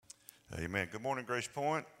Amen. Good morning, Grace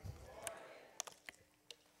Point.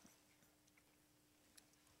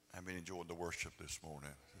 I've been enjoying the worship this morning.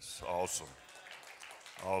 It's awesome.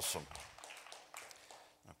 Awesome.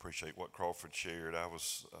 I appreciate what Crawford shared. I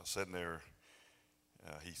was sitting there.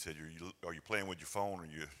 He said, "Are you playing with your phone, or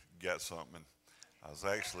you got something?" I was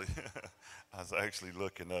actually, I was actually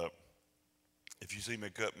looking up. If you see me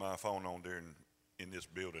cut my phone on there in this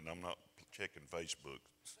building, I'm not checking Facebook.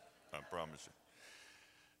 I promise you.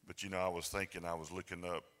 But I was thinking, I was looking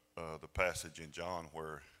up the passage in John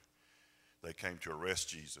where they came to arrest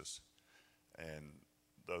Jesus, and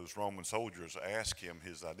those Roman soldiers asked him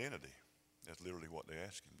his identity. That's literally what they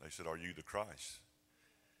asked him. They said, "Are you the Christ?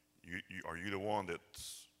 Are you the one that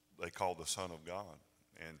they call the Son of God?"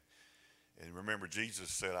 And remember,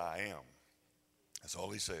 Jesus said, "I am." That's all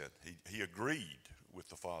he said. He agreed with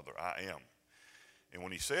the Father, "I am." And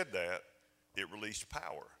when he said that, it released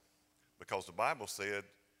power, because the Bible said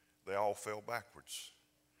they all fell backwards.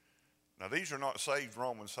 Now, these are not saved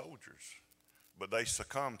Roman soldiers, but they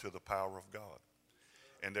succumbed to the power of God.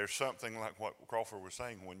 And there's something like what Crawford was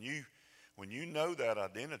saying. When you know that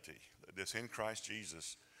identity that's in Christ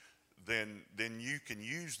Jesus, then you can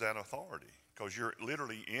use that authority, because you're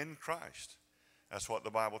literally in Christ. That's what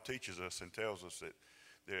the Bible teaches us and tells us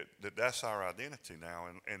that's our identity now.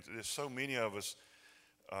 And there's so many of us,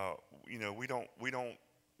 we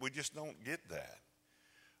just don't get that.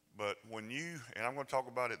 But and I'm going to talk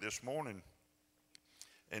about it this morning,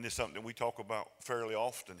 and it's something we talk about fairly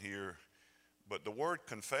often here, but the word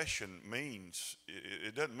confession means,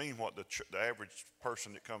 it doesn't mean what the average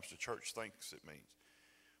person that comes to church thinks it means.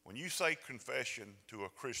 When you say confession to a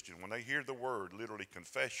Christian, when they hear the word, literally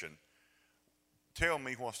confession, tell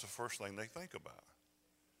me what's the first thing they think about.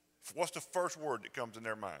 What's the first word that comes in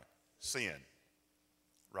their mind? Sin,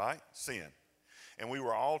 right? Sin. And we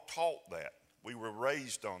were all taught that. We were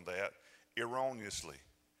raised on that erroneously.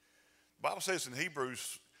 The Bible says in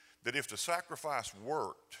Hebrews that if the sacrifice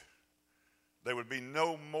worked, there would be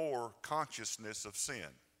no more consciousness of sin.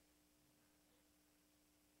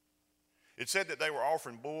 It said that they were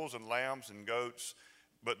offering bulls and lambs and goats,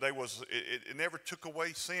 but it never took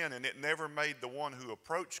away sin, and it never made the one who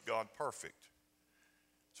approached God perfect.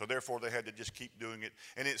 So therefore they had to just keep doing it.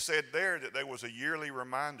 And it said there that there was a yearly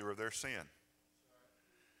reminder of their sin.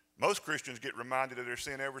 Most Christians get reminded of their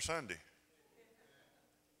sin every Sunday.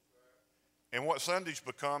 And what Sundays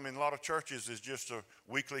become in a lot of churches is just a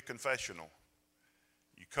weekly confessional.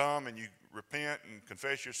 You come and you repent and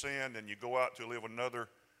confess your sin, and you go out to live another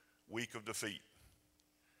week of defeat.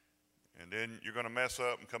 And then you're going to mess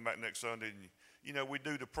up and come back next Sunday. And, we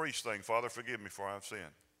do the priest thing. "Father, forgive me for I've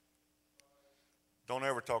sinned." Don't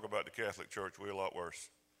ever talk about the Catholic Church. We're a lot worse.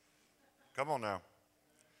 Come on now.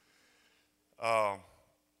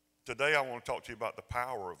 Today I want to talk to you about the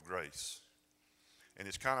power of grace. And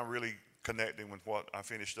it's kind of really connecting with what I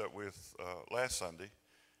finished up with last Sunday.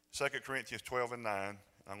 2 Corinthians 12 and 9.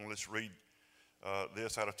 I'm going to just read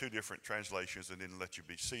this out of two different translations and then let you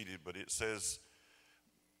be seated. But it says,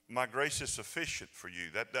 "My grace is sufficient for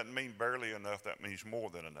you." That doesn't mean barely enough. That means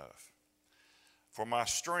more than enough. "For my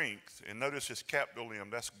strength," and notice his capital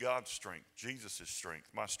M, that's God's strength, Jesus'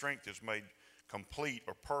 strength. "My strength is made complete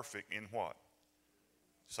or perfect in" what?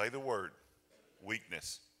 Say the word.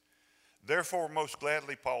 Weakness. "Therefore, most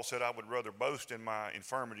gladly," Paul said, "I would rather boast in my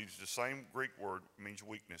infirmities." The same Greek word means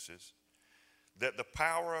weaknesses. "That the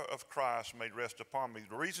power of Christ may rest upon me."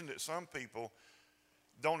 The reason that some people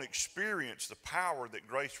don't experience the power that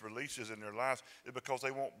grace releases in their lives is because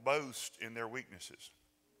they won't boast in their weaknesses.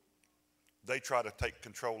 They try to take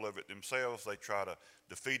control of it themselves. They try to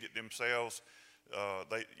defeat it themselves.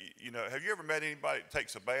 Have you ever met anybody that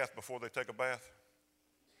takes a bath before they take a bath?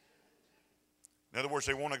 In other words,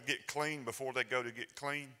 they want to get clean before they go to get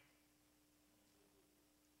clean.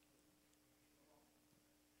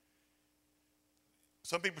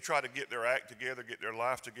 Some people try to get their act together, get their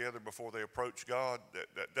life together before they approach God.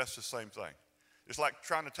 That's the same thing. It's like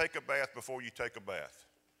trying to take a bath before you take a bath.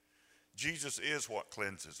 Jesus is what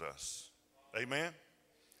cleanses us. Amen?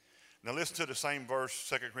 Now listen to the same verse,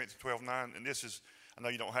 2 Corinthians 12:9, and this is, I know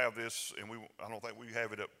you don't have this, and I don't think we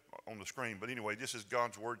have it up on the screen, but anyway, this is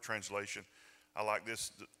God's Word translation. I like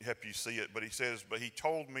this to help you see it, but he says, "But he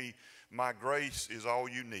told me, my grace is all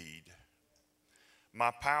you need. My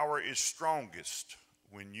power is strongest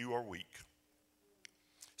when you are weak.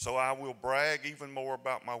 So I will brag even more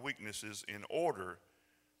about my weaknesses in order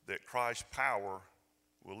that Christ's power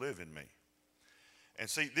will live in me." And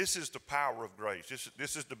see, this is the power of grace.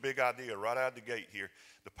 This is the big idea right out of the gate here.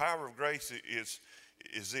 The power of grace is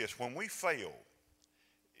this. When we fail,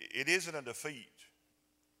 it isn't a defeat.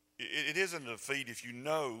 It isn't a defeat if you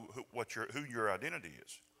know who your identity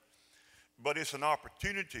is. But it's an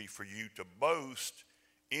opportunity for you to boast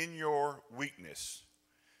in your weakness,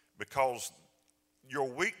 because your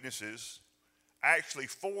weaknesses actually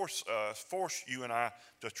force you and I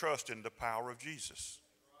to trust in the power of Jesus,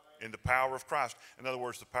 in the power of Christ. In other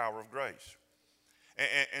words, the power of grace.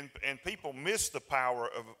 And people miss the power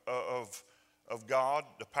of God,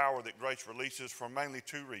 the power that grace releases, for mainly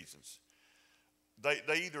two reasons.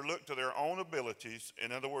 They either look to their own abilities.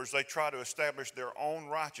 In other words, they try to establish their own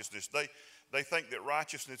righteousness. They think that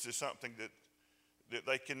righteousness is something that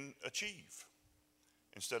they can achieve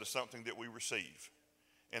instead of something that we receive.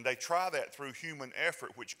 And they try that through human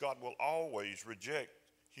effort, which God will always reject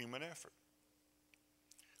human effort.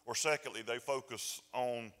 Or secondly, they focus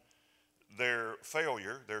on their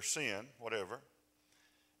failure, their sin, whatever.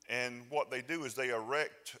 And what they do is they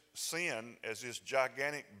erect sin as this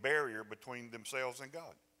gigantic barrier between themselves and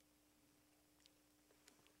God.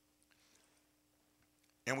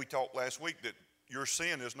 And we talked last week that your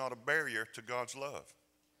sin is not a barrier to God's love.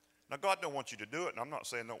 Now, God don't want you to do it, and I'm not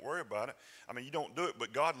saying don't worry about it. I mean, you don't do it,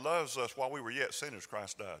 but God loves us while we were yet sinners.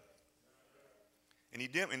 Christ died. And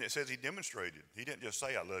it says he demonstrated. He didn't just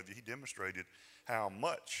say, I love you. He demonstrated how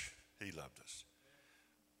much he loved us.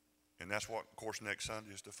 And that's what, of course, next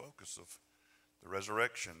Sunday is the focus of the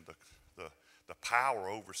resurrection, the power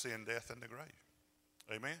over sin, death, and the grave.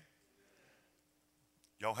 Amen?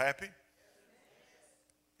 Y'all happy?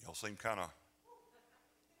 Y'all seem kind of...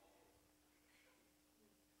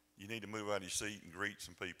 You need to move out of your seat and greet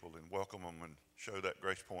some people and welcome them and show that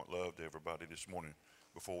Grace Point love to everybody this morning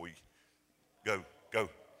before we go.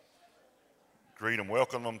 Greet them,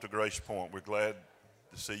 welcome them to Grace Point. We're glad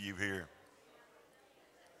to see you here.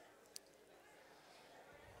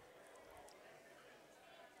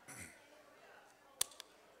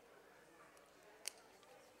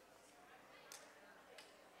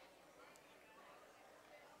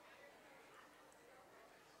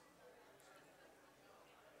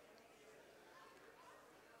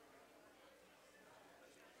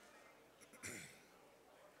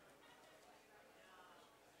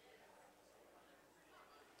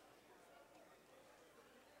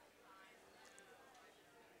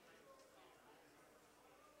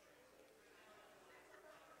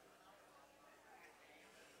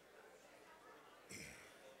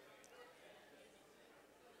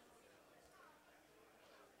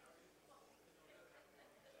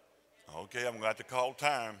 Okay, I'm going to have to call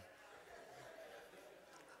time.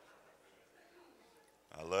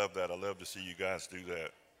 I love that. I love to see you guys do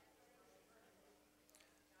that.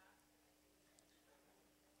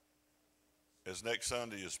 As next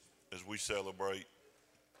Sunday, as we celebrate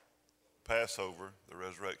Passover, the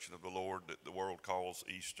resurrection of the Lord that the world calls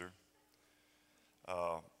Easter,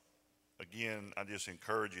 again, I just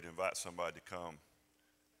encourage you to invite somebody to come.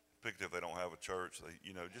 Particularly if they don't have a church,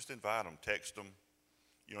 just invite them, text them.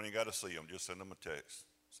 You don't even got to see them. Just send them a text.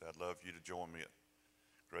 Say, I'd love you to join me at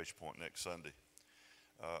Grace Point next Sunday.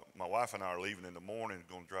 My wife and I are leaving in the morning,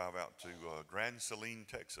 going to drive out to Grand Saline,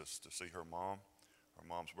 Texas to see her mom. Her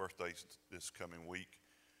mom's birthday this coming week.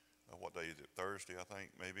 What day is it? Thursday, I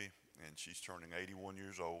think, maybe. And she's turning 81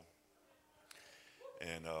 years old.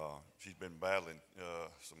 And she's been battling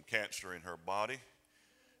some cancer in her body.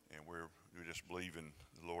 And we're just believing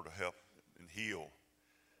the Lord to help and heal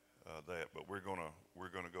that. But we're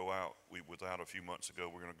gonna go out. We was out a few months ago.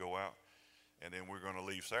 We're gonna go out, and then we're gonna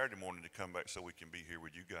leave Saturday morning to come back so we can be here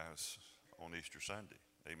with you guys on Easter Sunday.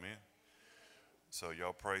 Amen. So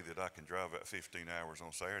y'all pray that I can drive that 15 hours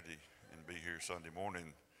on Saturday and be here Sunday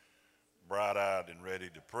morning, bright-eyed and ready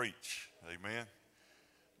to preach. Amen.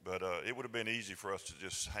 But it would have been easy for us to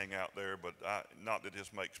just hang out there. But not that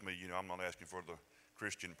this makes me, I'm not asking for the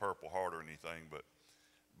Christian Purple Heart or anything, but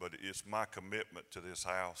it's my commitment to this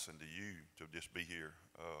house and to you to just be here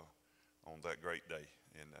on that great day.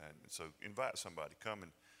 And so invite somebody, come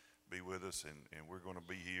and be with us, and we're going to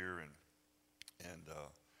be here, and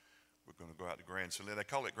we're going to go out to Grand Saline. They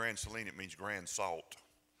call it Grand Saline. It means Grand Salt.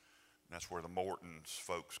 And that's where the Mortons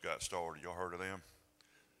folks got started. Y'all heard of them?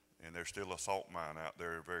 And there's still a salt mine out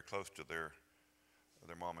there very close to their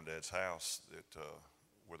mom and dad's house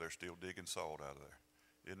where they're still digging salt out of there.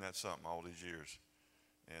 Isn't that something all these years?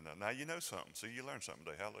 And now you know something. See, you learned something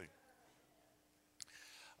today. Hallelujah.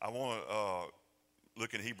 I want to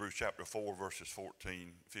look in Hebrews chapter 4, verses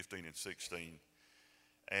 14, 15, and 16.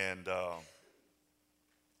 And the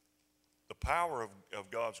power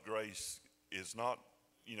of God's grace is not,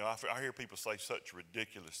 I hear people say such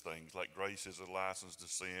ridiculous things like grace is a license to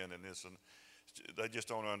sin and this, and they just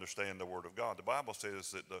don't understand the Word of God. The Bible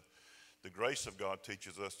says that The grace of God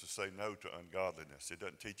teaches us to say no to ungodliness. It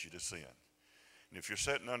doesn't teach you to sin. And if you're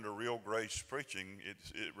sitting under real grace preaching,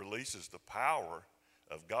 it releases the power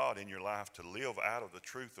of God in your life to live out of the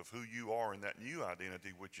truth of who you are in that new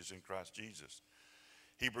identity which is in Christ Jesus.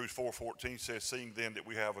 Hebrews 4:14 says, seeing then that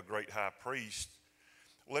we have a great high priest.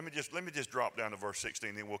 Let me just drop down to verse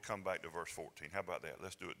 16, then we'll come back to verse 14. How about that?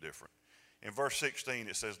 Let's do it different. In verse 16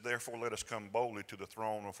 it says, therefore let us come boldly to the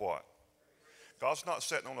throne of what? God's not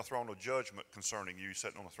sitting on the throne of judgment concerning you. He's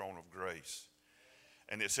sitting on the throne of grace.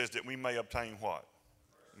 And it says that we may obtain what?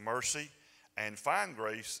 Mercy and find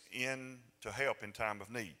grace to help in time of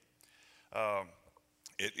need.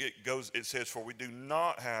 It says, for we do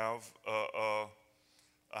not have a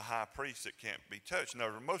high priest that can't be touched. Now,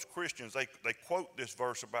 most Christians, they quote this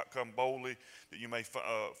verse about come boldly that you may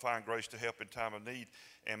find grace to help in time of need.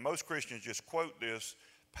 And most Christians just quote this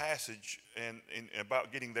passage and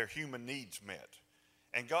about getting their human needs met.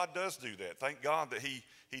 And God does do that. Thank God that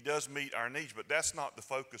he does meet our needs, but that's not the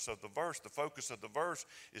focus of the verse. The focus of the verse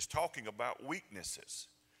is talking about weaknesses.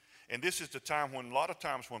 And this is the time when a lot of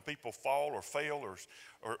times when people fall or fail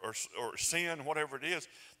or sin, whatever it is,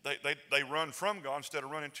 they run from God instead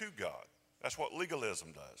of running to God. That's what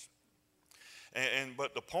legalism does.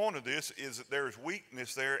 But the point of this is that there is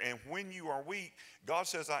weakness there, and when you are weak, God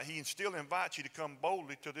says He still invites you to come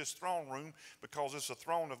boldly to this throne room because it's a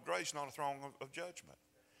throne of grace, not a throne of judgment.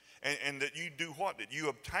 And that you do what? That you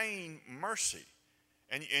obtain mercy,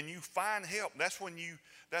 and you find help. That's when you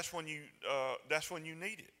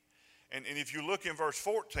need it. And if you look in verse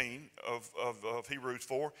 14 of Hebrews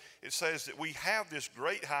 4, it says that we have this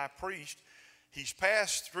great high priest. He's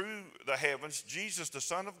passed through the heavens, Jesus, the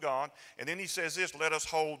Son of God. And then he says this, let us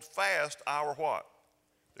hold fast our what?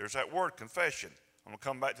 There's that word, confession. I'm going to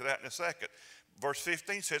come back to that in a second. Verse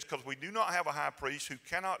 15 says, because we do not have a high priest who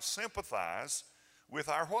cannot sympathize with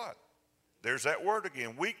our what? There's that word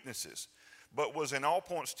again, weaknesses. But was in all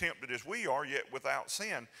points tempted as we are, yet without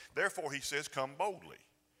sin. Therefore, he says, come boldly.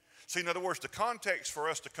 See, in other words, the context for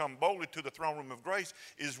us to come boldly to the throne room of grace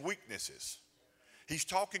is weaknesses. He's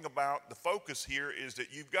talking about the focus here is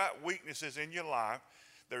that you've got weaknesses in your life.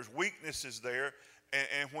 There's weaknesses there.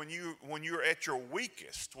 And when you're at your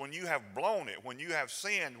weakest, when you have blown it, when you have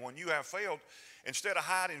sinned, when you have failed, instead of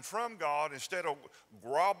hiding from God, instead of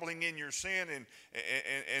groveling in your sin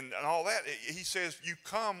and all that, he says you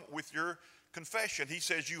come with your confession. He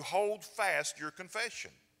says you hold fast your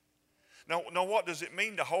confession. Now, what does it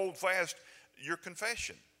mean to hold fast your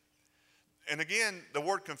confession? And again, the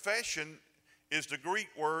word confession is the Greek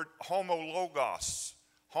word homologos.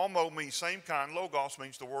 Homo means same kind. Logos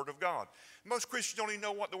means the word of God. Most Christians don't even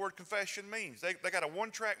know what the word confession means. They got a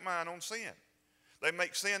one-track mind on sin. They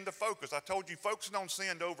make sin the focus. I told you focusing on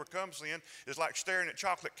sin to overcome sin is like staring at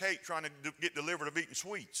chocolate cake trying to get delivered of eating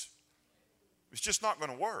sweets. It's just not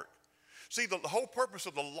going to work. See, the whole purpose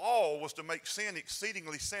of the law was to make sin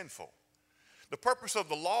exceedingly sinful. The purpose of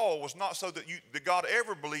the law was not so that God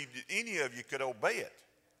ever believed that any of you could obey it,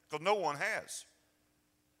 because no one has.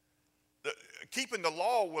 Keeping the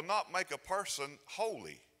law will not make a person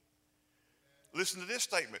holy. Listen to this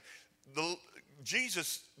statement.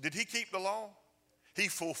 Jesus, did he keep the law? He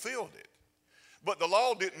fulfilled it. But the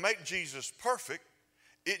law didn't make Jesus perfect.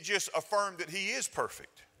 It just affirmed that he is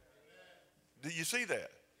perfect. Do you see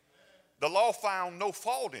that? The law found no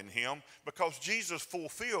fault in him because Jesus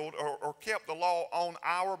fulfilled or kept the law on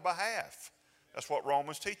our behalf. That's what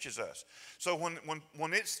Romans teaches us. So when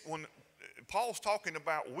Paul's talking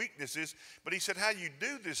about weaknesses, but he said how you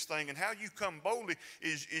do this thing and how you come boldly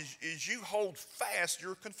is you hold fast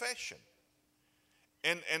your confession.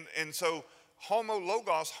 And so homo,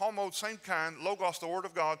 logos, homo, same kind, logos, the word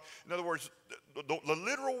of God. In other words, the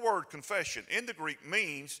literal word confession in the Greek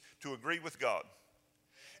means to agree with God.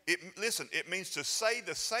 It means to say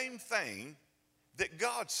the same thing that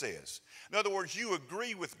God says. In other words, you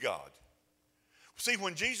agree with God. See,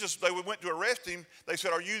 when they went to arrest him, they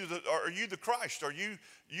said, are you the Christ? Are you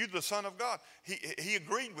the Son of God? He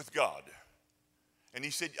agreed with God. And he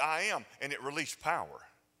said, I am. And it released power.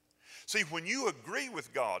 See, when you agree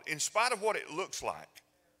with God, in spite of what it looks like,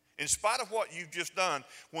 in spite of what you've just done,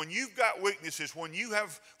 when you've got weaknesses, when you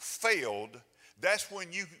have failed, that's when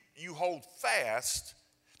you hold fast.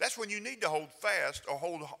 That's when you need to hold fast or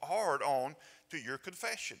hold hard on to your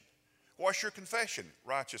confession. What's your confession?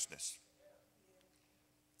 Righteousness.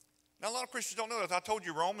 Now, a lot of Christians don't know that. I told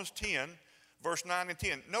you Romans 10, verse 9 and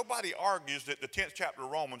 10. Nobody argues that the 10th chapter of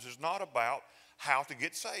Romans is not about how to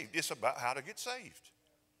get saved. It's about how to get saved.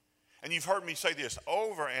 And you've heard me say this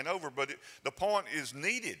over and over, but the point is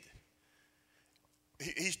needed.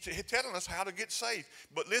 He's telling us how to get saved.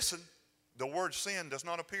 But listen, the word sin does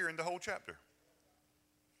not appear in the whole chapter.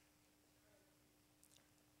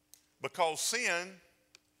 Because sin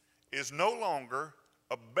is no longer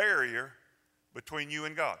a barrier between you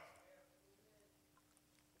and God.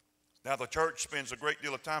 Now, the church spends a great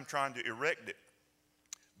deal of time trying to erect it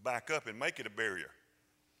back up and make it a barrier.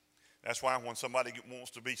 That's why when somebody wants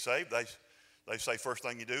to be saved, they say first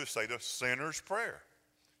thing you do is say the sinner's prayer.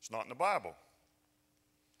 It's not in the Bible.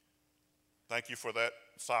 Thank you for that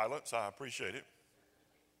silence. I appreciate it.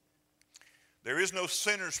 There is no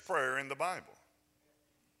sinner's prayer in the Bible.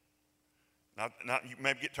 Now, you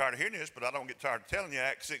may get tired of hearing this, but I don't get tired of telling you.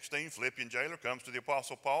 Acts 16, Philippian jailer comes to the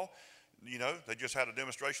Apostle Paul. You know, they just had a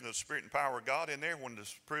demonstration of the Spirit and power of God in there when the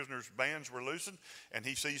prisoners' bands were loosened, and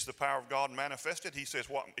he sees the power of God manifested. He says,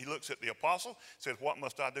 he looks at the apostle, says, what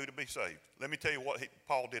must I do to be saved? Let me tell you what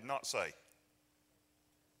Paul did not say.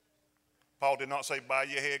 Paul did not say, bow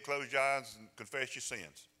your head, close your eyes, and confess your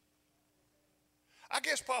sins. I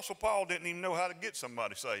guess Apostle Paul didn't even know how to get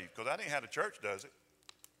somebody saved, because that ain't how the church does it.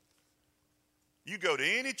 You go to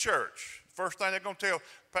any church, first thing they're going to tell,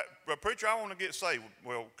 preacher, I want to get saved.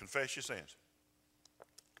 Well, confess your sins.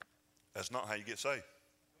 That's not how you get saved.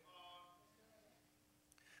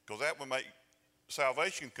 Because that will make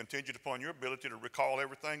salvation contingent upon your ability to recall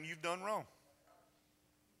everything you've done wrong.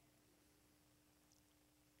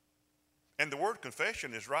 And the word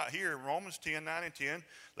confession is right here in Romans 10, 9 and 10.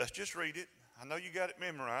 Let's just read it. I know you got it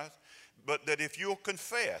memorized. But that if you'll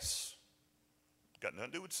confess, got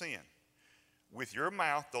nothing to do with sin, with your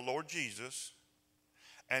mouth the Lord Jesus,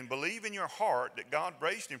 and believe in your heart that God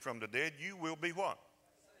raised him from the dead, you will be what?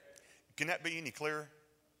 Can that be any clearer?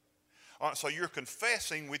 All right, so you're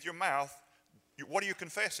confessing with your mouth. What are you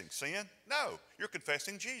confessing? Sin? No, you're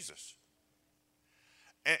confessing Jesus.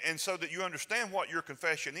 And so that you understand what your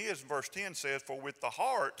confession is, verse 10 says, for with the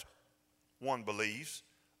heart one believes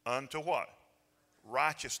unto what?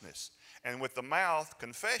 Righteousness. And with the mouth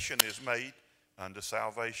confession is made unto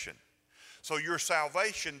salvation. So your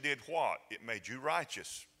salvation did what? It made you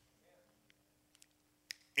righteous.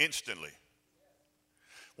 Instantly.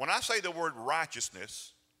 When I say the word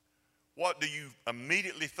righteousness, what do you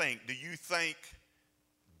immediately think? Do you think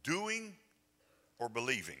doing or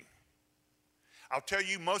believing? I'll tell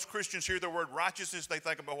you, most Christians hear the word righteousness, they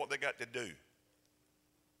think about what they got to do.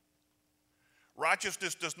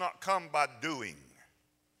 Righteousness does not come by doing.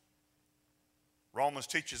 Romans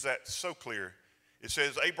teaches that so clear. It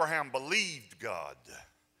says Abraham believed God,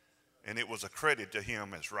 and it was accredited to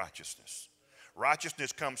him as righteousness.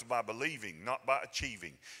 Righteousness comes by believing, not by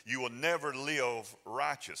achieving. You will never live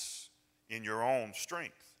righteous in your own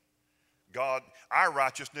strength. God, our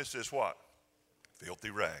righteousness is what?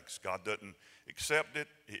 Filthy rags. God doesn't accept it.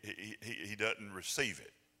 He doesn't receive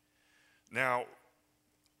it. Now,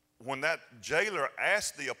 when that jailer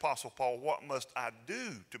asked the Apostle Paul, what must I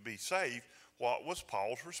do to be saved? What was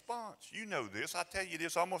Paul's response? You know this. I tell you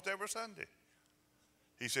this almost every Sunday.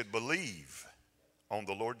 He said, believe on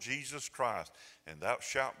the Lord Jesus Christ, and thou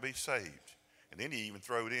shalt be saved. And then he even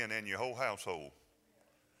threw it in your whole household.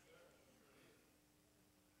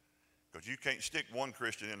 Because you can't stick one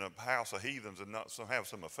Christian in a house of heathens and not have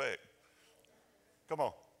some effect. Come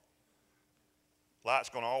on. Light's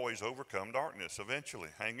going to always overcome darkness eventually.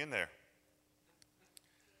 Hang in there.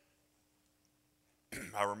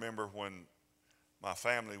 I remember when my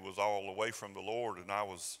family was all away from the Lord, and I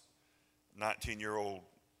was a 19-year-old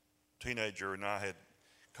teenager, and I had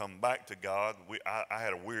come back to God. I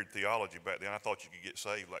had a weird theology back then. I thought you could get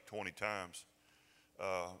saved like 20 times.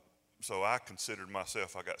 So I considered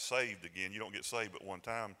myself, I got saved again. You don't get saved but one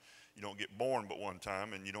time. You don't get born but one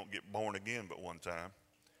time, and you don't get born again but one time.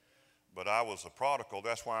 But I was a prodigal.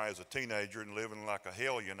 That's why as a teenager and living like a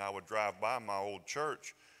hellion, I would drive by my old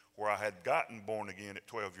church where I had gotten born again at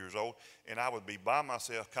 12 years old, and I would be by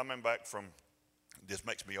myself coming back from, this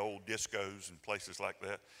makes me old, discos and places like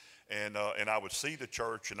that, and I would see the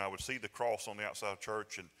church, and I would see the cross on the outside of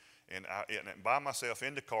church, and by myself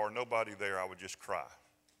in the car, nobody there, I would just cry.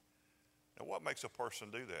 Now, what makes a person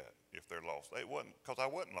do that if they're lost? It wasn't because I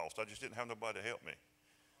wasn't lost. I just didn't have nobody to help me.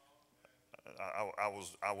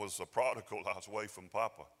 I was a prodigal. I was away from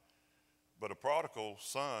Papa. But a prodigal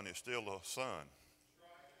son is still a son.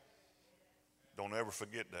 Don't ever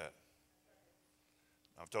forget that.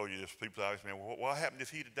 I've told you this. People ask me, well, what happened if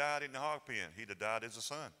he'd have died in the hog pen? He'd have died as a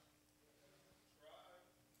son.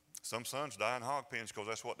 Some sons die in hog pens because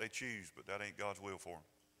that's what they choose, but that ain't God's will for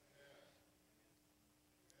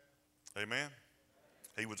them. Amen?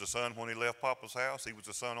 He was a son when he left Papa's house. He was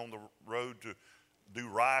a son on the road to do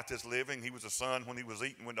riotous living. He was a son when he was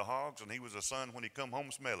eating with the hogs, and he was a son when he come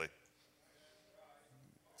home smelly.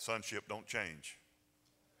 Sonship don't change.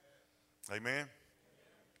 Amen?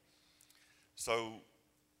 So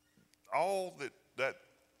all that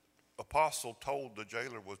apostle told the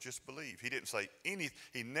jailer was just believe. He didn't say anything.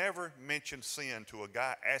 He never mentioned sin to a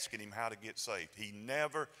guy asking him how to get saved. He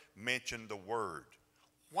never mentioned the word.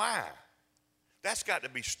 Why? That's got to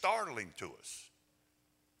be startling to us.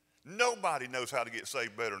 Nobody knows how to get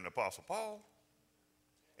saved better than the Apostle Paul.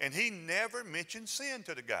 And he never mentioned sin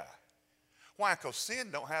to the guy. Why? Because sin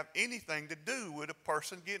don't have anything to do with a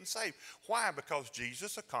person getting saved. Why? Because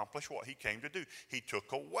Jesus accomplished what he came to do. He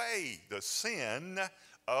took away the sin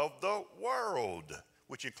of the world,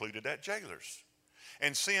 which included that jailer's.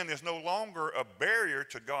 And sin is no longer a barrier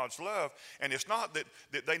to God's love. And it's not that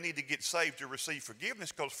they need to get saved to receive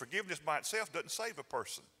forgiveness, because forgiveness by itself doesn't save a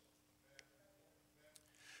person.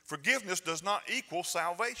 Forgiveness does not equal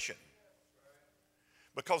salvation,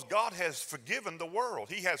 because God has forgiven the world.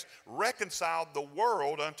 He has reconciled the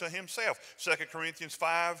world unto himself. 2 Corinthians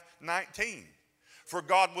 5:19. For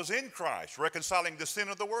God was in Christ, reconciling the sin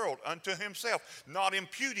of the world unto himself, not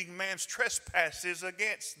imputing man's trespasses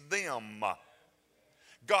against them.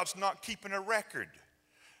 God's not keeping a record.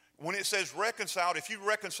 When it says reconciled, if you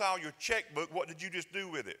reconcile your checkbook, what did you just do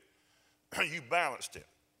with it? You balanced it.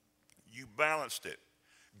 You balanced it.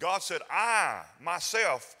 God said, I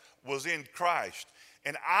myself was in Christ,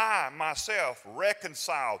 and I myself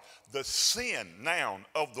reconciled the sin now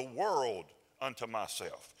of the world unto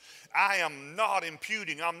myself. I am not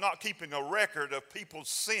imputing, I'm not keeping a record of people's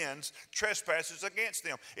sins, trespasses against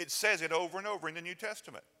them. It says it over and over in the New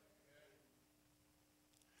Testament.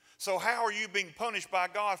 So how are you being punished by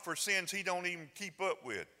God for sins he don't even keep up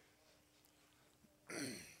with?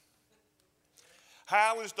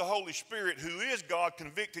 How is the Holy Spirit, who is God,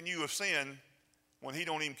 convicting you of sin when he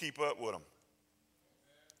don't even keep up with them?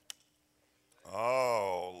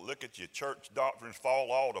 Oh, look at your church doctrines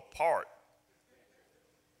fall all apart.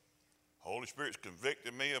 Holy Spirit's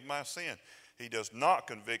convicting me of my sin. He does not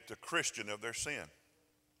convict a Christian of their sin.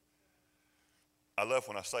 I love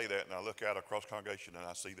when I say that and I look out across the congregation and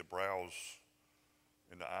I see the brows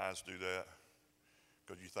and the eyes do that,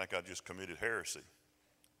 because you think I just committed heresy.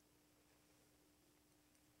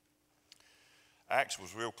 Acts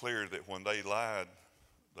was real clear that when they lied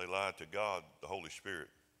to God, the Holy Spirit.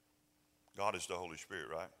 God is the Holy Spirit,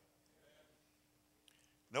 right?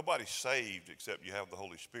 Nobody's saved except you have the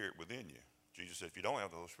Holy Spirit within you. Jesus said, if you don't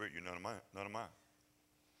have the Holy Spirit, you're none of mine.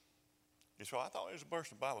 And so I thought there's a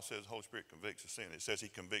verse in the Bible that says the Holy Spirit convicts of sin. It says he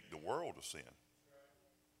convicts the world of sin.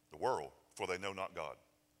 The world, for they know not God.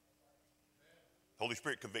 The Holy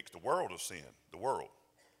Spirit convicts the world of sin. The world,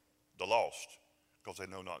 the lost, because they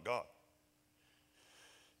know not God.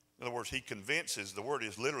 In other words, he convinces, the word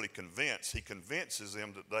is literally convince. He convinces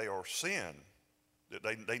them that they are sin, that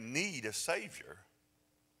they need a Savior.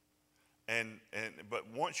 But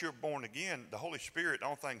once you're born again, the Holy Spirit, the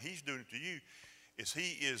only thing he's doing to you is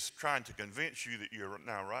he is trying to convince you that you're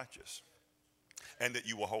now righteous and that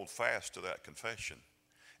you will hold fast to that confession.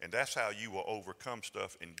 And that's how you will overcome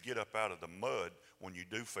stuff and get up out of the mud when you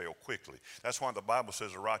do fail quickly. That's why the Bible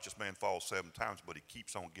says a righteous man falls 7 times, but he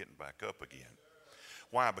keeps on getting back up again.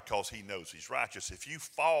 Why? Because he knows he's righteous. If you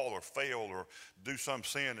fall or fail or do some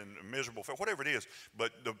sin and miserable, whatever it is,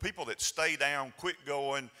 but the people that stay down, quit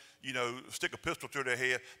going, stick a pistol to their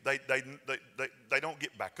head, they don't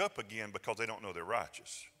get back up again because they don't know they're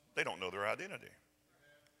righteous. They don't know their identity.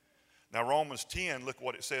 Now Romans 10, look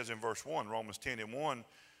what it says in verse 1. Romans 10:1,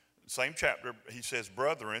 same chapter, he says,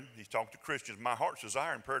 brethren, he's talking to Christians, my heart's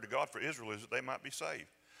desire and prayer to God for Israel is that they might be saved.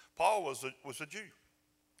 Paul was a Jew.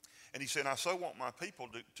 And he said, I so want my people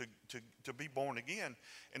to be born again.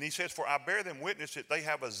 And he says, for I bear them witness that they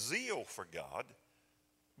have a zeal for God,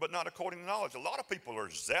 but not according to knowledge. A lot of people are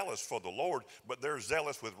zealous for the Lord, but they're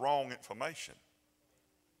zealous with wrong information.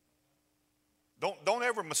 Don't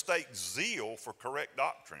ever mistake zeal for correct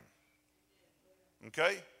doctrine.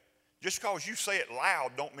 Okay? Just because you say it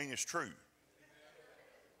loud don't mean it's true.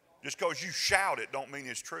 Just because you shout it don't mean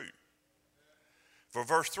it's true. For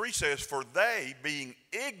verse 3 says, for they being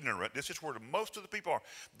ignorant, this is where most of the people are,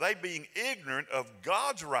 they being ignorant of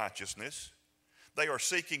God's righteousness, they are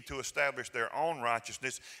seeking to establish their own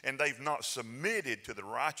righteousness, and they've not submitted to the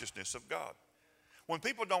righteousness of God. When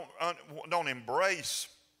people don't embrace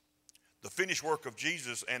the finished work of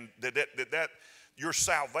Jesus and that your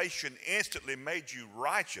salvation instantly made you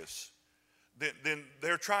righteous, then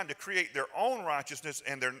they're trying to create their own righteousness,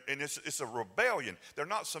 and it's a rebellion. They're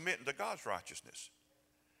not submitting to God's righteousness.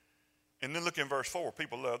 And then look in verse 4.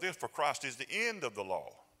 People love this. For Christ is the end of the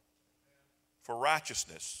law for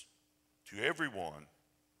righteousness to everyone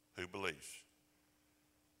who believes.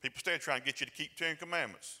 People stay trying to get you to keep 10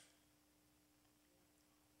 commandments.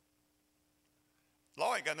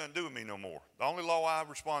 Law ain't got nothing to do with me no more. The only law I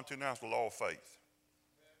respond to now is the law of faith.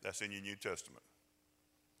 That's in your New Testament.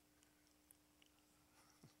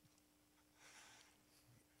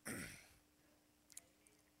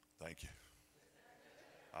 Thank you.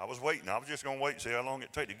 I was waiting. I was just going to wait and see how long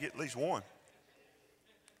it take to get at least one.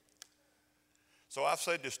 So I've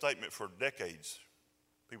said this statement for decades.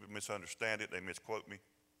 People misunderstand it. They misquote me.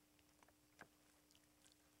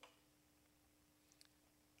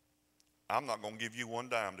 I'm not going to give you one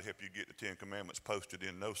dime to help you get the Ten Commandments posted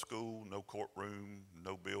in no school, no courtroom,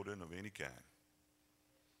 no building of any kind.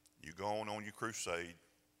 You go on your crusade.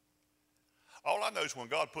 All I know is when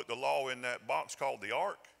God put the law in that box called the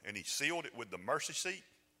ark, and he sealed it with the mercy seat,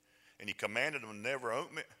 and he commanded them to never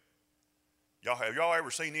open it. Have y'all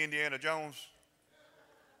ever seen Indiana Jones?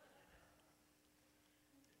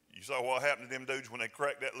 You saw what happened to them dudes when they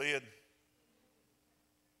cracked that lid?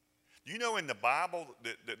 Do you know in the Bible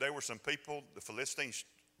that there were some people, the Philistines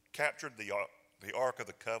captured the Ark of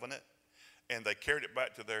the Covenant, and they carried it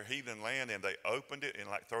back to their heathen land, and they opened it, and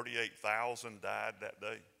like 38,000 died that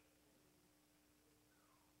day?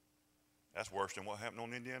 That's worse than what happened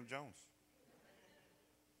on Indiana Jones.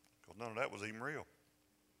 Because none of that was even real.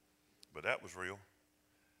 But that was real.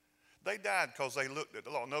 They died because they looked at the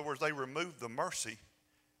law. In other words, they removed the mercy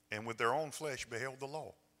and with their own flesh beheld the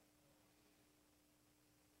law.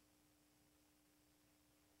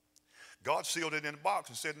 God sealed it in a box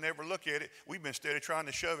and said, never look at it. We've been steady trying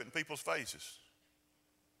to shove it in people's faces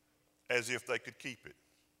as if they could keep it.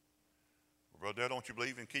 Well, Brother, don't you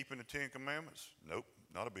believe in keeping the Ten Commandments? Nope,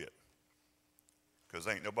 not a bit. Because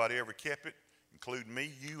ain't nobody ever kept it, including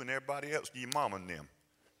me, you, and everybody else, your mama and them.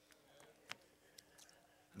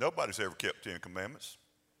 Nobody's ever kept 10 Commandments.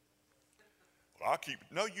 Well, I keep it.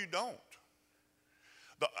 No, you don't.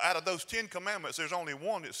 Out of those 10 Commandments, there's only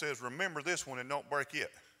one that says, remember this one and don't break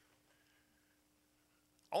it.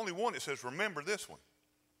 Only one that says, remember this one.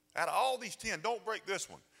 Out of all these 10, don't break this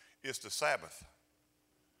one. It's the Sabbath.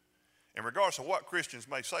 And regardless of what Christians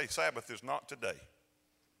may say, Sabbath is not today.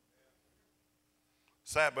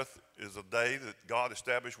 Sabbath is a day that God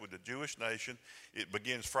established with the Jewish nation. It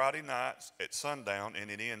begins Friday nights at sundown, and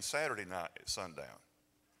it ends Saturday night at sundown.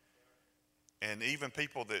 And even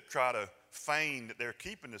people that try to feign that they're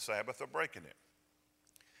keeping the Sabbath are breaking it.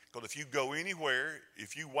 Because if you go anywhere,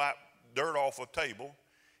 if you wipe dirt off a table,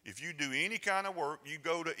 if you do any kind of work, you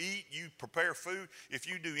go to eat, you prepare food, if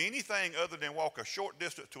you do anything other than walk a short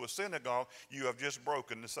distance to a synagogue, you have just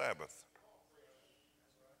broken the Sabbath.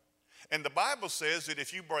 And the Bible says that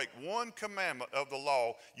if you break one commandment of the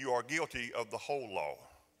law, you are guilty of the whole law.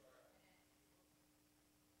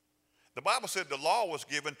 The Bible said the law was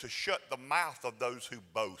given to shut the mouth of those who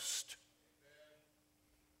boast.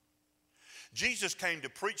 Jesus came to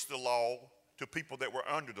preach the law to people that were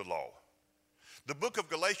under the law. The book of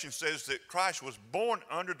Galatians says that Christ was born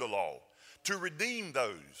under the law to redeem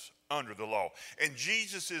those under the law. And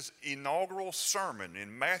Jesus' inaugural sermon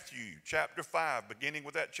in Matthew chapter 5, beginning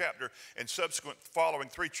with that chapter and subsequent following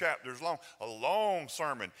 3 chapters long, a long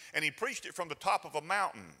sermon. And he preached it from the top of a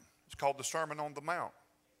mountain. It's called the Sermon on the Mount.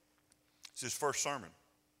 It's his first sermon.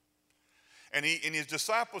 And his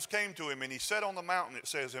disciples came to him, and he sat on the mountain, it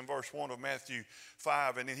says in verse 1 of Matthew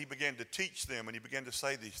 5, and then he began to teach them, and he began to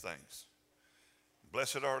say these things.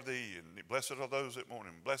 Blessed are thee, and blessed are those that mourn,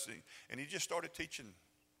 and blessed. And he just started teaching.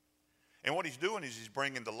 And what he's doing is he's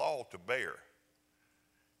bringing the law to bear.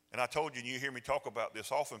 And I told you, and you hear me talk about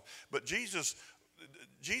this often, but Jesus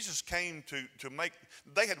came to make,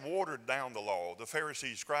 they had watered down the law. The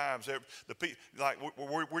Pharisees, scribes, the people, like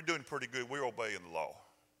we're doing pretty good. We're obeying the law.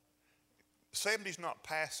 70's not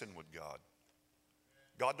passing with God.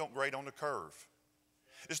 God don't grade on the curve.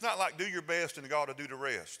 It's not like do your best and God will do the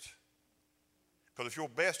rest. Because if your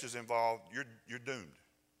best is involved, you're doomed.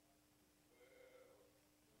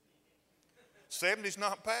 70's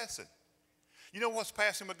not passing. You know what's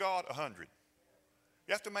passing with God? 100.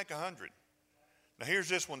 You have to make 100. Now here's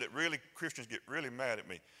this one that really, Christians get really mad at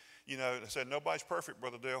me. You know, they said, nobody's perfect,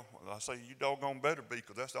 Brother Dale. And I say, you doggone better be,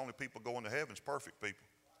 because that's the only people going to heaven is perfect people.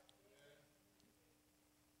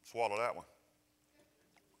 Swallow that one.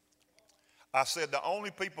 I said the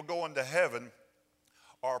only people going to heaven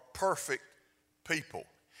are perfect people.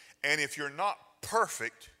 And if you're not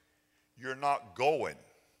perfect, you're not going.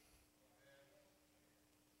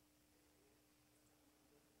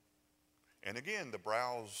 And again, the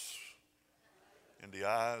brows and the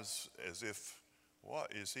eyes as if,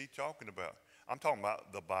 what is he talking about? I'm talking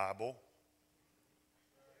about the Bible.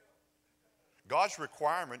 God's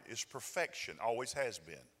requirement is perfection, always has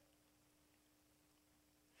been.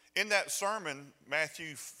 In that sermon,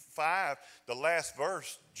 Matthew 5, the last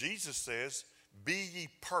verse, Jesus says, Be ye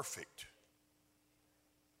perfect.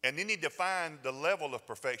 And then he defined the level of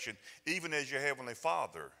perfection, even as your heavenly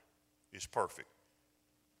Father is perfect.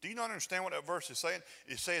 Do you not understand what that verse is saying?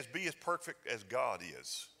 It says, be as perfect as God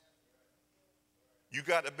is. You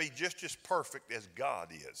got to be just as perfect as God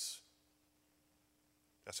is.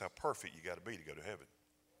 That's how perfect you got to be to go to heaven.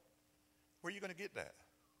 Where are you going to get that?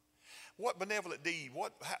 What benevolent deed,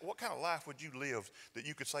 what kind of life would you live that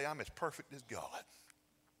you could say, I'm as perfect as God?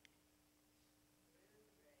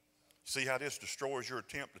 See how this destroys your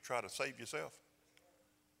attempt to try to save yourself?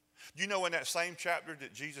 You know, in that same chapter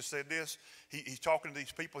that Jesus said this, he's talking to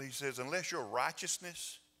these people. He says, unless your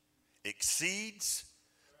righteousness exceeds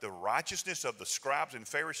the righteousness of the scribes and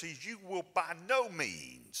Pharisees, you will by no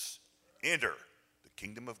means enter the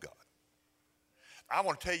kingdom of God. I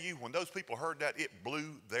want to tell you, when those people heard that, it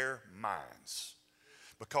blew their minds.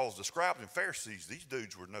 Because the scribes and Pharisees, these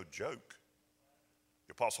dudes were no joke.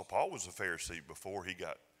 The Apostle Paul was a Pharisee before he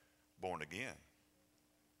got born again.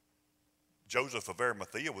 Joseph of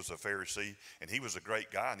Arimathea was a Pharisee, and he was a great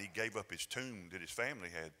guy, and he gave up his tomb that his family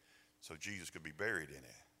had so Jesus could be buried in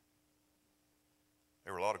it.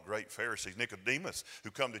 There were a lot of great Pharisees. Nicodemus, who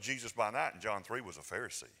come to Jesus by night in John 3, was a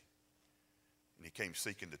Pharisee. And he came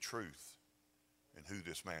seeking the truth and who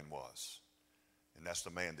this man was. And that's the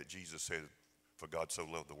man that Jesus said, for God so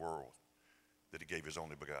loved the world that he gave his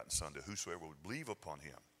only begotten Son, that whosoever would believe upon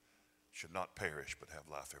him should not perish but have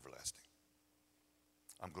life everlasting.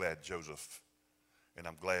 I'm glad Joseph, and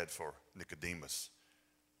I'm glad for Nicodemus,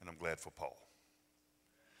 and I'm glad for Paul.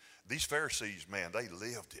 These Pharisees, man, they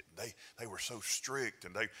lived it. They were so strict,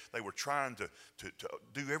 and they were trying to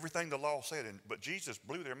do everything the law said. But Jesus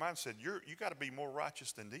blew their mind and said, you got to be more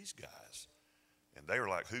righteous than these guys. And they were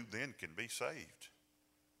like, who then can be saved?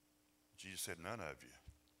 Jesus said, none of you,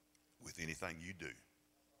 with anything you do.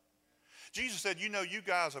 Jesus said, you know, you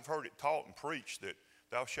guys have heard it taught and preached that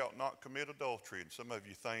thou shalt not commit adultery. And some of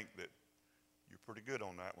you think that you're pretty good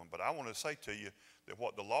on that one. But I want to say to you that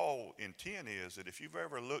what the law intent is that if you've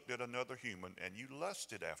ever looked at another human and you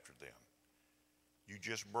lusted after them, you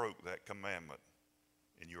just broke that commandment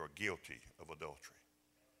and you are guilty of adultery.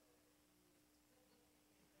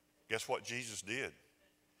 Guess what Jesus did?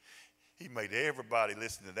 He made everybody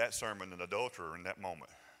listen to that sermon an adulterer in that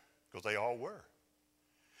moment, because they all were.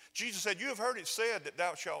 Jesus said, you have heard it said that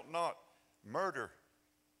thou shalt not murder.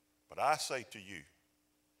 But I say to you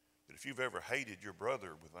that if you've ever hated your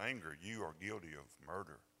brother with anger, you are guilty of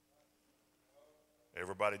murder.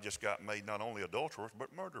 Everybody just got made not only adulterers,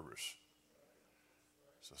 but murderers.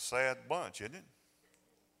 It's a sad bunch, isn't it?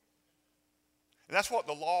 And that's what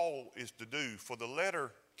the law is to do, for the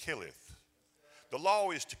letter killeth. The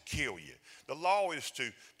law is to kill you. The law is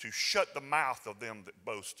to shut the mouth of them that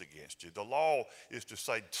boast against you. The law is to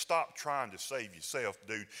say, stop trying to save yourself,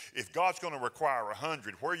 dude. If God's going to require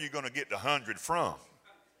 100, where are you going to get the 100 from?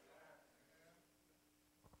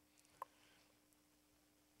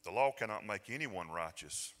 The law cannot make anyone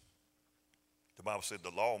righteous. The Bible said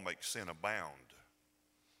the law makes sin abound.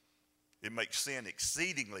 It makes sin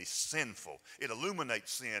exceedingly sinful. It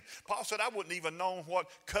illuminates sin. Paul said, I wouldn't even know what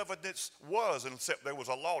covetousness was except there was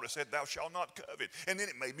a law that said, thou shalt not covet. And then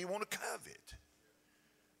it made me want to covet.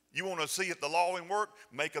 You want to see the law in work?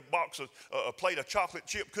 Make a plate of chocolate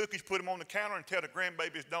chip cookies, put them on the counter, and tell the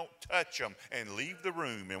grandbabies don't touch them, and leave the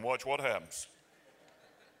room and watch what happens.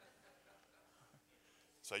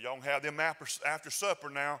 So y'all can have them after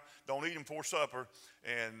supper now. Don't eat them before supper,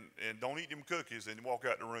 and don't eat them cookies, and walk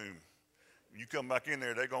out the room. You come back in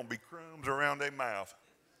there, they're going to be crumbs around their mouth.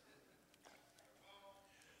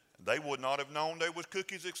 They would not have known they was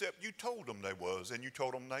cookies except you told them they was, and you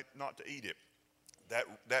told them not to eat it.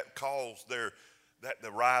 That caused that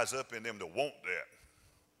to rise up in them to want that.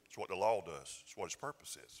 That's what the law does. That's what its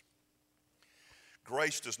purpose is.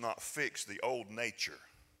 Grace does not fix the old nature.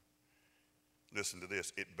 Listen to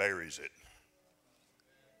this. It buries it.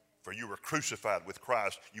 For you were crucified with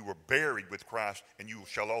Christ, you were buried with Christ, and you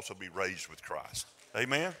shall also be raised with Christ.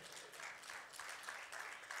 Amen?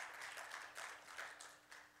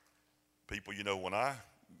 People, you know, when I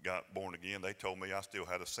got born again, they told me I still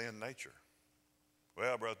had a sin nature.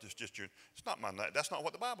 Well, brother, it's not my, that's not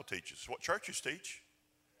what the Bible teaches. It's what churches teach.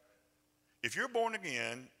 If you're born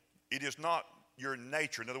again, it is not your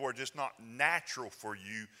nature. In other words, it's not natural for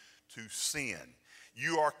you to sin.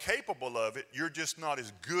 You are capable of it. You're just not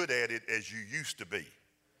as good at it as you used to be.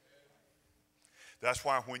 That's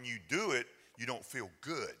why when you do it, you don't feel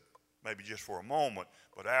good. Maybe just for a moment,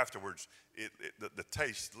 but afterwards, the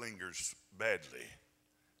taste lingers badly.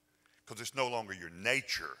 Because it's no longer your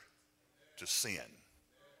nature to sin.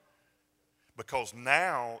 Because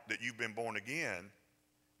now that you've been born again,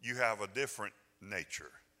 you have a different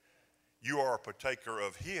nature. You are a partaker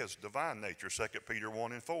of his divine nature, 2 Peter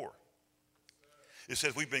 1 and 4. It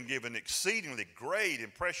says we've been given exceedingly great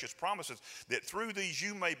and precious promises that through these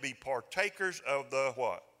you may be partakers of the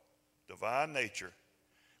what? Divine nature.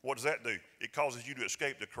 What does that do? It causes you to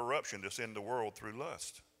escape the corruption that's in the world through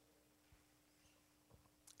lust.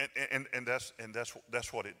 And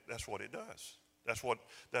that's what it does. That's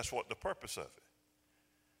what the purpose of it.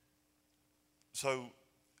 So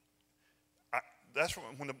that's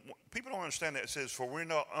when people don't understand that. It says, for we're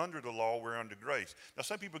not under the law, we're under grace. Now,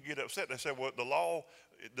 some people get upset. They say, well,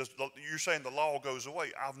 you're saying the law goes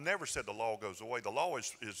away. I've never said the law goes away. The law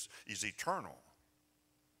is eternal.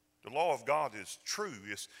 The law of God is true.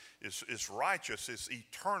 It's righteous. It's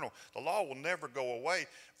eternal. The law will never go away.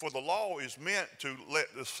 For the law is meant to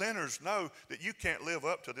let the sinners know that you can't live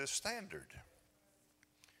up to this standard.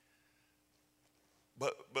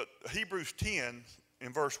 But Hebrews 10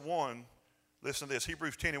 in verse 1, listen to this.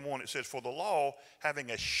 Hebrews 10 and 1, it says, for the law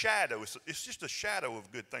having a shadow, it's just a shadow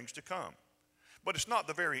of good things to come. But it's not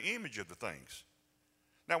the very image of the things.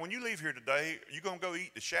 Now, when you leave here today, are you going to go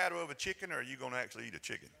eat the shadow of a chicken, or are you going to actually eat a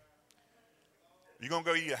chicken? You going to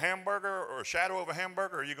go eat a hamburger or a shadow of a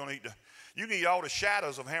hamburger, or are you going to eat you can eat all the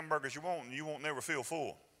shadows of hamburgers you want, and you won't never feel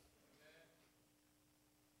full.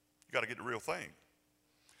 You got to get the real thing.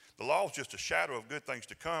 The law is just a shadow of good things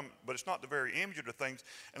to come, but it's not the very image of the things.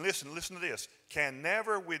 And listen to this. Can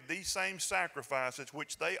never with these same sacrifices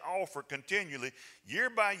which they offer continually,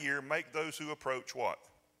 year by year, make those who approach what?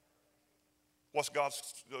 What's God's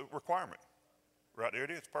requirement? Right there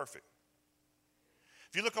it is, perfect.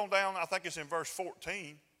 If you look on down, I think it's in verse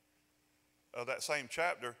 14 of that same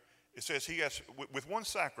chapter, it says he has, with one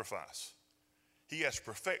sacrifice, he has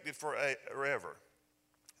perfected forever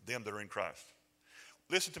them that are in Christ.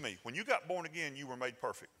 Listen to me. When you got born again, you were made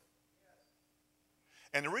perfect.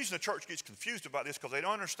 And the reason the church gets confused about this is because they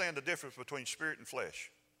don't understand the difference between spirit and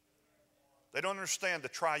flesh. They don't understand the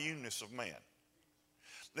triuneness of man.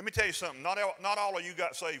 Let me tell you something. Not all of you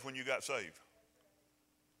got saved when you got saved.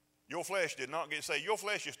 Your flesh did not get saved. Your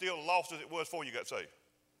flesh is still lost as it was before you got saved.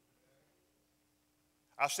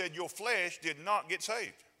 I said your flesh did not get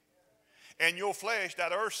saved. And your flesh,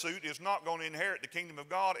 that earth suit, is not going to inherit the kingdom of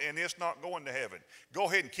God, and it's not going to heaven. Go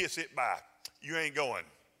ahead and kiss it bye. You ain't going.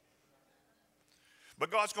 But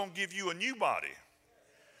God's going to give you a new body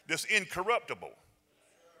that's incorruptible.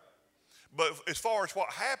 But as far as what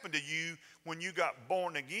happened to you when you got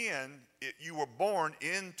born again, you were born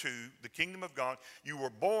into the kingdom of God. You were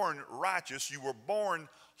born righteous. You were born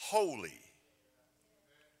holy.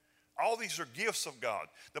 All these are gifts of God.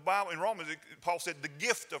 The Bible in Romans, Paul said the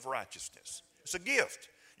gift of righteousness. It's a gift.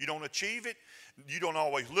 You don't achieve it. You don't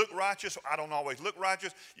always look righteous. I don't always look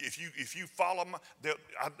righteous. If you follow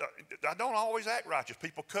I don't always act righteous.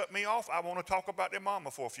 People cut me off. I want to talk about their mama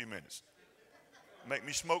for a few minutes. Make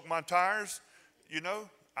me smoke my tires. You know,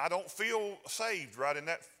 I don't feel saved right in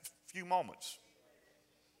that few moments.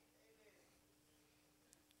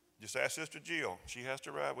 Just ask Sister Jill. She has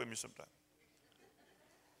to ride with me sometime.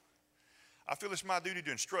 I feel it's my duty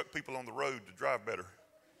to instruct people on the road to drive better.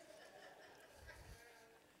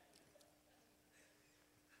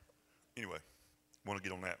 Anyway, want to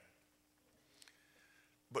get on that.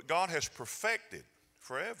 But God has perfected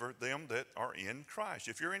forever them that are in Christ.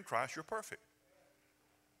 If you're in Christ, you're perfect.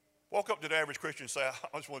 Walk up to the average Christian and say,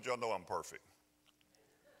 I just want y'all to know I'm perfect.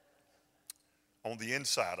 On the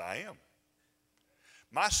inside, I am.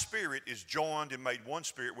 My spirit is joined and made one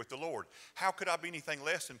spirit with the Lord. How could I be anything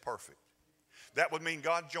less than perfect? That would mean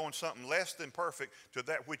God joined something less than perfect to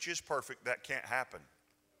that which is perfect. That can't happen.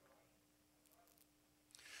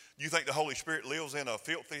 You think the Holy Spirit lives in a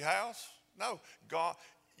filthy house? No. God,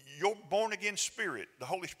 your born again spirit, the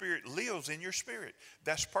Holy Spirit lives in your spirit.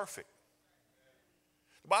 That's perfect.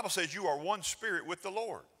 The Bible says you are one spirit with the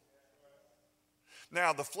Lord.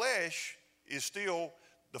 Now, the flesh is still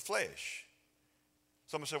the flesh.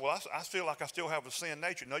 Someone said, well, I feel like I still have a sin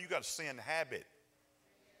nature. No, you got a sin habit.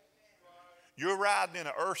 You're riding in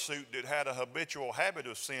an earth suit that had a habitual habit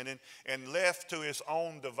of sinning, and left to its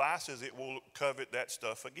own devices, it will covet that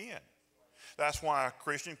stuff again. That's why a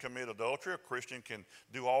Christian can commit adultery. A Christian can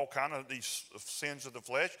do all kind of these sins of the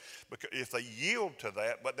flesh, because if they yield to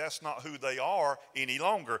that, but that's not who they are any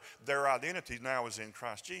longer. Their identity now is in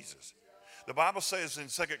Christ Jesus. The Bible says in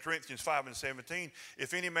 2 Corinthians 5 and 17,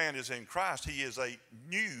 if any man is in Christ, he is a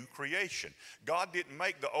new creation. God didn't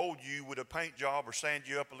make the old you with a paint job or sand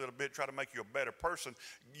you up a little bit, try to make you a better person.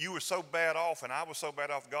 You were so bad off, and I was so bad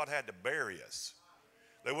off, God had to bury us.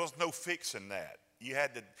 There was no fixing that.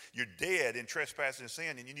 You're dead in trespass and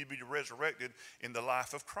sin, and you need to be resurrected in the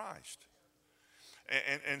life of Christ.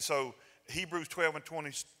 And so Hebrews 12 and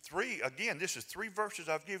 23, again, this is 3 verses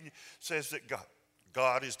I've given you, says that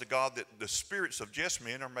God is the God that the spirits of just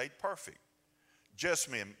men are made perfect.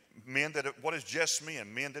 Just men, what is just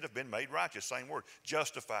men? Men that have been made righteous, same word.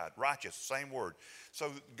 Justified, righteous, same word.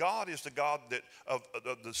 So God is the God that of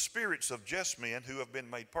the spirits of just men who have been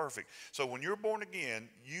made perfect. So when you're born again,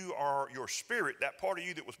 your spirit, that part of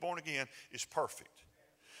you that was born again, is perfect.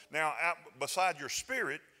 Now, beside your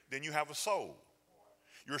spirit, then you have a soul.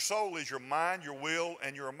 Your soul is your mind, your will,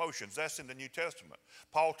 and your emotions. That's in the New Testament.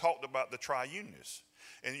 Paul talked about the triuneness.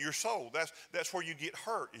 And your soul, that's where you get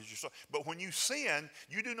hurt, is your soul. But when you sin,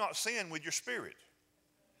 you do not sin with your spirit.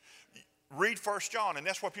 Read 1 John, and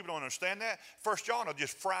that's why people don't understand that. 1 John will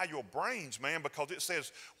just fry your brains, man, because it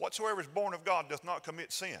says, whatsoever is born of God does not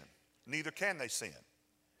commit sin. Neither can they sin.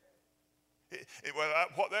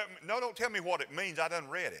 No, don't tell me what it means. I done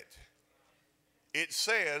read it. It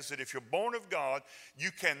says that if you're born of God,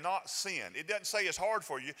 you cannot sin. It doesn't say it's hard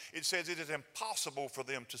for you. It says it is impossible for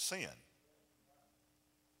them to sin.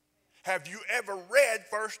 Have you ever read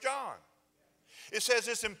 1 John? It says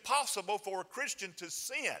it's impossible for a Christian to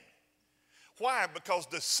sin. Why? Because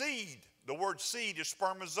the seed, the word seed is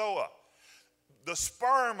spermazoa. The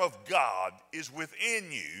sperm of God is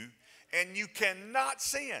within you, and you cannot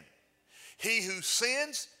sin. He who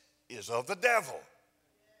sins is of the devil.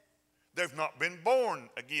 They've not been born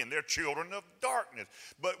again. They're children of darkness.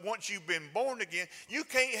 But once you've been born again, you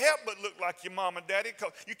can't help but look like your mom and daddy.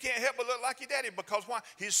 You can't help but look like your daddy because why?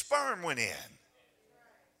 His sperm went in.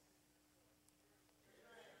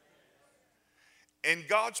 And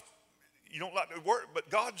God's, you don't like the word, but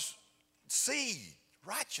God's seed,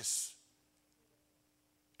 righteous.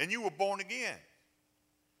 And you were born again.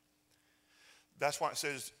 That's why it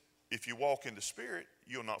says, if you walk in the Spirit,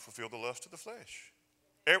 you'll not fulfill the lust of the flesh.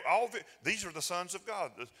 These are the sons of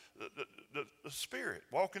God, the Spirit,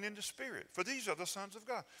 walking in the Spirit. For these are the sons of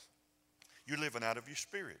God. You're living out of your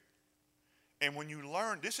spirit. And when you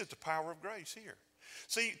learn, this is the power of grace here.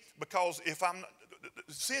 See, because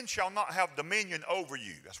sin shall not have dominion over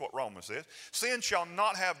you. That's what Romans says. Sin shall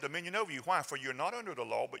not have dominion over you. Why? For you're not under the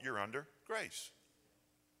law, but you're under grace.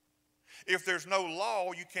 If there's no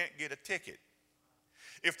law, you can't get a ticket.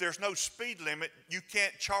 If there's no speed limit, you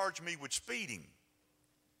can't charge me with speeding.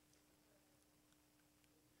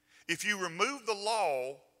 If you remove the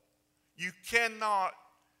law, you cannot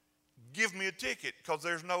give me a ticket because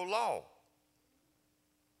there's no law.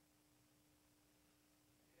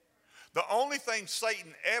 The only thing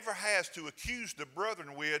Satan ever has to accuse the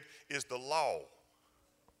brethren with is the law.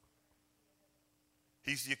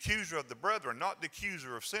 He's the accuser of the brethren, not the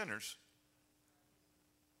accuser of sinners.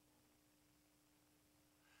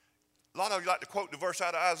 A lot of you like to quote the verse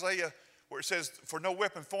out of Isaiah where it says, for no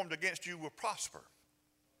weapon formed against you will prosper.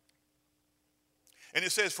 And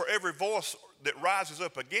it says, for every voice that rises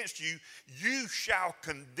up against you, you shall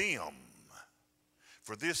condemn.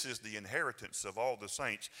 For this is the inheritance of all the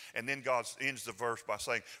saints. And then God ends the verse by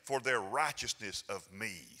saying, for their righteousness of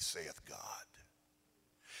me, saith God.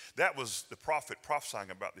 That was the prophet prophesying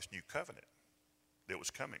about this new covenant that was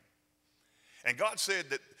coming. And God said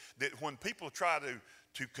that when people try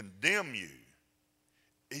to condemn you,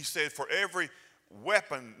 he said, for every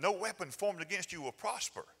weapon, no weapon formed against you will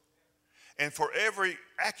prosper. And for every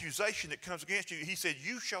accusation that comes against you, he said,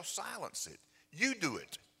 you shall silence it. You do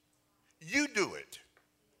it. You do it.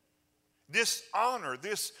 This honor,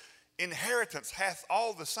 this inheritance hath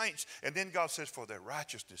all the saints. And then God says, for their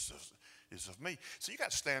righteousness is of me. So you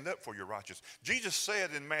got to stand up for your righteousness. Jesus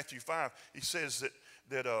said in Matthew 5, he says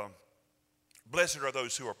that blessed are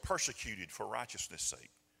those who are persecuted for righteousness'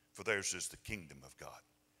 sake, for theirs is the kingdom of God.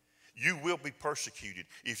 You will be persecuted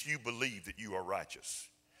if you believe that you are righteous.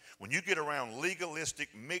 When you get around legalistic,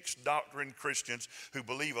 mixed doctrine Christians who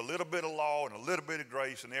believe a little bit of law and a little bit of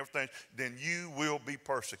grace and everything, then you will be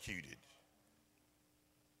persecuted.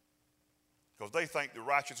 Because they think that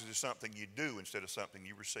righteousness is something you do instead of something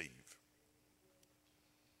you receive.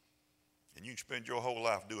 And you can spend your whole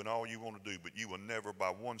life doing all you want to do, but you will never by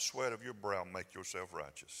one sweat of your brow make yourself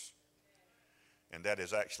righteous. And that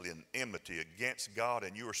is actually an enmity against God,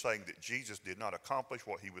 and you are saying that Jesus did not accomplish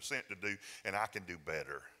what he was sent to do, and I can do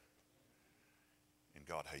better. And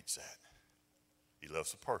God hates that. He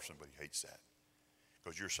loves the person, but he hates that.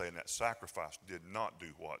 Because you're saying that sacrifice did not do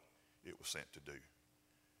what it was sent to do.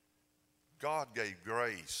 God gave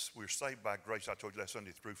grace. We're saved by grace, I told you last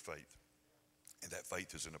Sunday, through faith. And that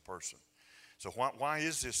faith is in a person. So why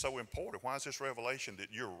is this so important? Why is this revelation that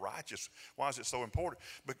you're righteous? Why is it so important?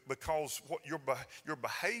 Because what your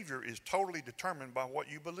behavior is totally determined by what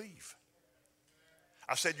you believe.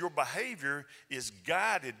 I said your behavior is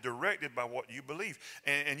guided, directed by what you believe.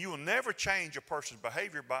 And you will never change a person's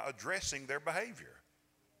behavior by addressing their behavior.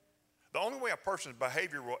 The only way a person's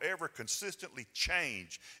behavior will ever consistently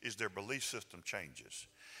change is their belief system changes.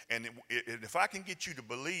 And if I can get you to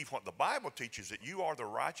believe what the Bible teaches, that you are the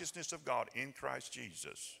righteousness of God in Christ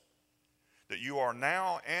Jesus, that you are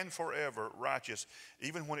now and forever righteous,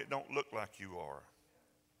 even when it don't look like you are.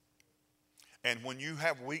 And when you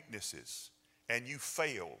have weaknesses, and you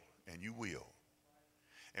fail, and you will.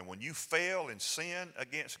 And when you fail and sin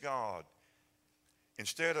against God,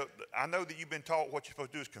 I know that you've been taught what you're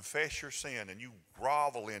supposed to do is confess your sin, and you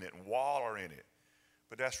grovel in it and waller in it.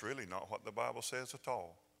 But that's really not what the Bible says at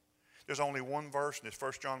all. There's only one verse, and it's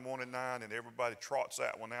 1 John 1:9, and everybody trots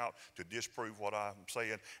that one out to disprove what I'm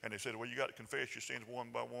saying. And they said, well, you got to confess your sins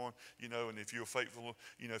one by one, and if you're faithful,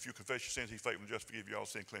 if you confess your sins, he's faithful and just forgive you all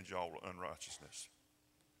sin, cleanse you all unrighteousness.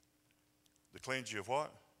 To cleanse you of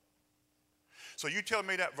what? So you telling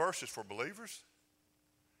me that verse is for believers?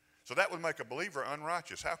 So that would make a believer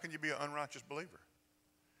unrighteous. How can you be an unrighteous believer?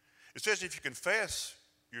 It says if you confess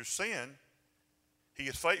your sin, he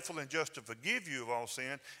is faithful and just to forgive you of all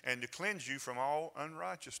sin and to cleanse you from all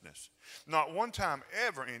unrighteousness. Not one time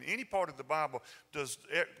ever in any part of the Bible does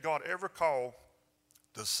God ever call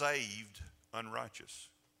the saved unrighteous.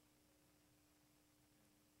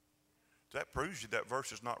 That proves you that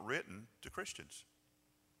verse is not written to Christians.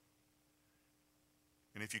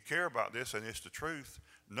 And if you care about this, and it's the truth,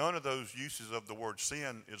 none of those uses of the word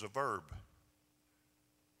sin is a verb.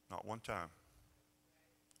 Not one time.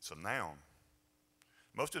 It's a noun.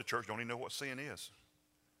 Most of the church don't even know what sin is.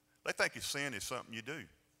 They think sin is something you do.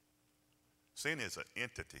 Sin is an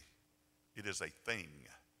entity. It is a thing.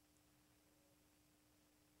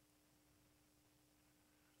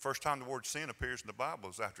 First time the word sin appears in the Bible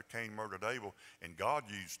is after Cain murdered Abel, and God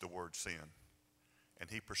used the word sin. And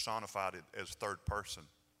he personified it as third person.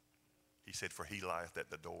 He said, for he lieth at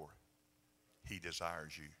the door. He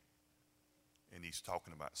desires you. And he's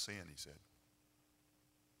talking about sin, he said.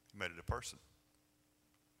 He made it a person.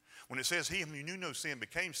 When it says he whom you knew no sin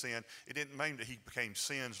became sin, it didn't mean that he became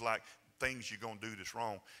sins like things you're going to do that's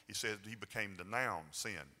wrong. He said he became the noun,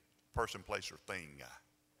 sin, person, place, or thing.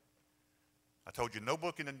 I told you no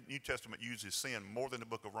book in the New Testament uses sin more than the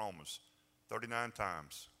book of Romans, 39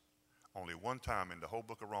 times. Only one time in the whole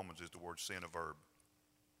book of Romans is the word sin a verb.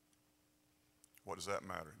 What does that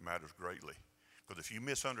matter? It matters greatly. Because if you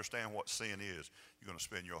misunderstand what sin is, you're going to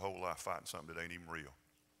spend your whole life fighting something that ain't even real.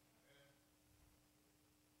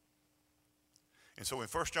 And so in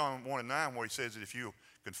 1 John 1:9, where he says that if you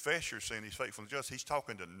confess your sin, he's faithful and just, he's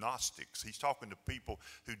talking to Gnostics. He's talking to people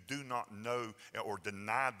who do not know or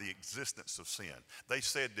deny the existence of sin. They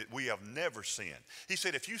said that we have never sinned. He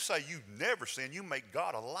said if you say you've never sinned, you make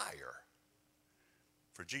God a liar.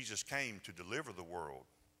 For Jesus came to deliver the world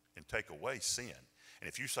and take away sin. And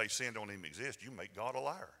if you say sin don't even exist, you make God a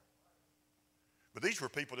liar. But these were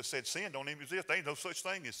people that said sin don't even exist. There ain't no such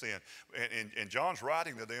thing as sin. And John's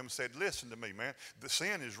writing to them and said, listen to me, man. The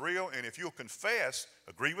sin is real, and if you'll confess,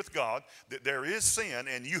 agree with God, that there is sin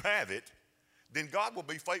and you have it, then God will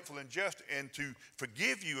be faithful and just and to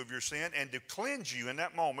forgive you of your sin and to cleanse you in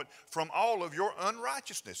that moment from all of your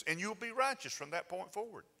unrighteousness. And you'll be righteous from that point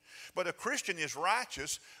forward. But a Christian is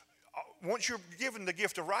righteous. Once you're given the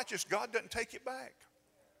gift of righteousness, God doesn't take it back.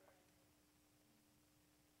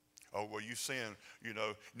 Oh, well, you sin,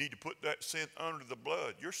 need to put that sin under the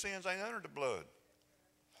blood. Your sins ain't under the blood.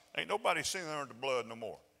 Ain't nobody sin under the blood no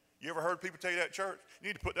more. You ever heard people tell you that at church? You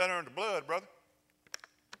need to put that under the blood, brother.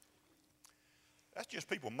 That's just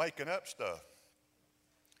people making up stuff.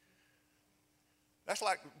 That's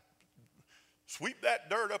like sweep that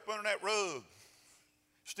dirt up under that rug.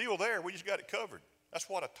 Still there, we just got it covered. That's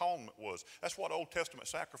what atonement was. That's what Old Testament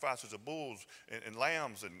sacrifices of bulls and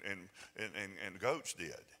lambs and goats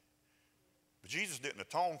did. But Jesus didn't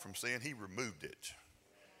atone from sin, he removed it.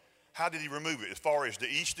 How did he remove it? As far as the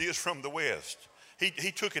east is from the west.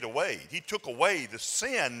 He took it away. He took away the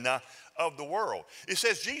sin of the world. It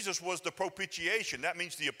says Jesus was the propitiation. That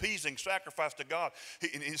means the appeasing sacrifice to God.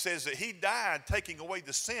 It says that he died taking away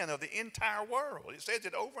the sin of the entire world. It says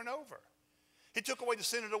it over and over. He took away the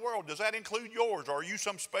sin of the world. Does that include yours, or are you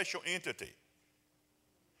some special entity?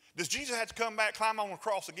 Does Jesus have to come back, climb on the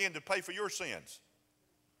cross again to pay for your sins?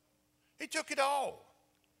 He took it all.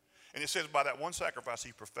 And it says by that one sacrifice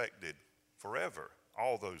he perfected forever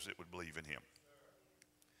all those that would believe in him.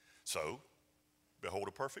 So, behold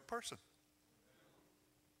a perfect person.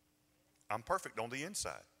 I'm perfect on the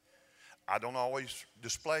inside. I don't always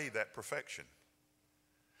display that perfection.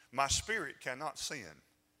 My spirit cannot sin,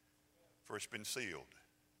 for it's been sealed.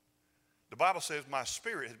 The Bible says my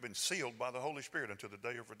spirit has been sealed by the Holy Spirit until the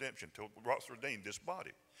day of redemption, till God's redeemed this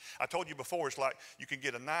body. I told you before, it's like you can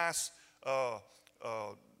get a nice,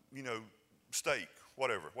 steak,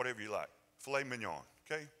 whatever you like, filet mignon,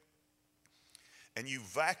 okay? And you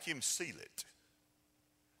vacuum seal it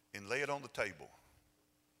and lay it on the table,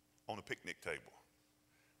 on the picnic table.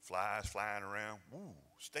 Flies flying around, woo,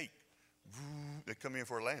 steak. Woo, they come in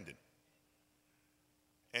for a landing.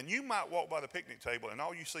 And you might walk by the picnic table and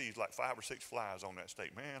all you see is like 5 or 6 flies on that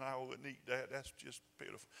steak. Man, I wouldn't eat that. That's just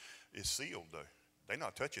pitiful. It's sealed though. They're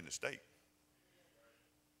not touching the steak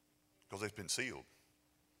because it's been sealed.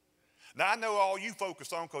 Now I know all you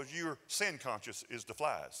focus on because you're sin conscious is the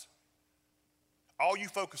flies. All you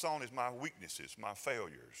focus on is my weaknesses, my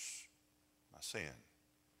failures, my sin.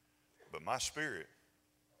 But my spirit,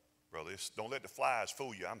 brother, don't let the flies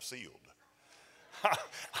fool you. I'm sealed.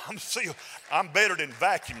 I'm sealed. I'm better than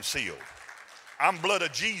vacuum sealed. I'm blood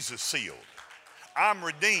of Jesus sealed. I'm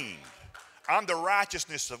redeemed. I'm the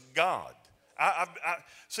righteousness of God. I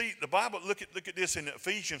see the Bible. Look at this in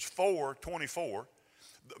Ephesians 4:24,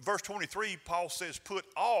 verse 23. Paul says, "Put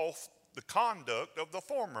off the conduct of the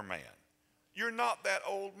former man." You're not that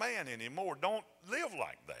old man anymore. Don't live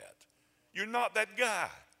like that. You're not that guy.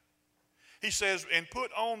 He says, "And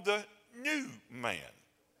put on the new man,"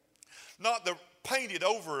 not the painted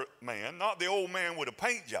over man, not the old man with a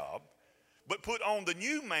paint job, but put on the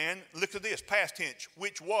new man. Look at this, past tense,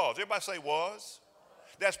 which was. Everybody say was.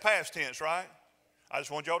 That's past tense, right? I just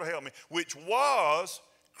want y'all to help me. Which was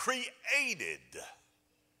created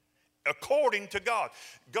according to God.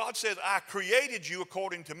 God says, I created you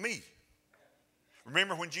according to me.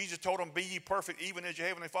 Remember when Jesus told them, be ye perfect even as your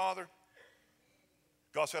heavenly Father?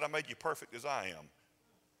 God said, I made you perfect as I am.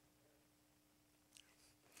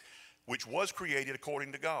 Which was created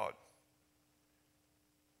according to God.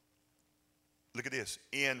 Look at this.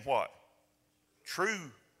 In what?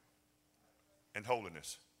 True and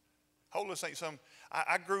holiness. Holiness ain't some.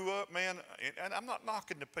 I grew up, man, and I'm not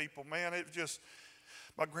knocking the people, man. It was just,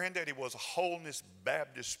 my granddaddy was a holiness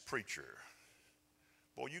Baptist preacher.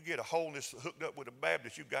 Boy, you get a holiness hooked up with a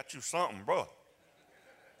Baptist, you got you something, bro.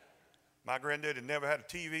 My granddaddy never had a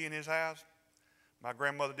TV in his house. My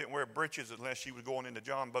grandmother didn't wear breeches unless she was going into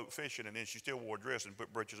John boat fishing, and then she still wore a dress and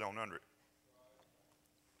put breeches on under it.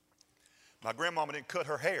 My grandmama didn't cut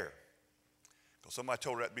her hair because somebody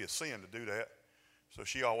told her that'd be a sin to do that. So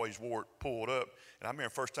she always wore it pulled up. And I remember the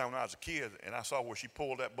first time when I was a kid, and I saw where she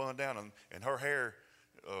pulled that bun down, and her hair,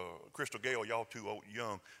 Crystal Gale, y'all too old,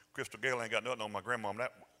 young. Crystal Gale ain't got nothing on my grandmama.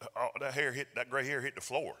 That gray hair hit the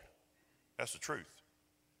floor. That's the truth.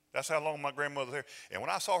 That's how long my grandmother's hair. And when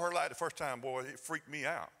I saw her like the first time, boy, it freaked me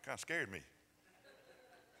out. Kind of scared me.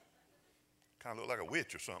 Kind of looked like a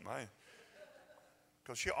witch or something.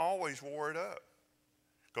 Because she always wore it up.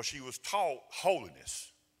 Because she was taught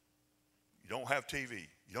holiness. You don't have TV.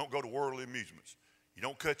 You don't go to worldly amusements. You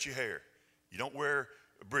don't cut your hair. You don't wear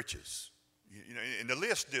breeches. And the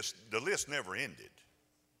list never ended.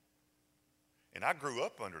 And I grew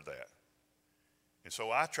up under that. And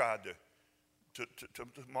so I tried to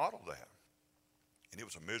model that. And it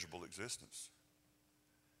was a miserable existence.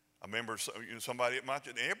 I remember somebody at my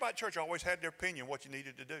church, and everybody at church always had their opinion what you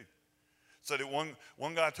needed to do. So that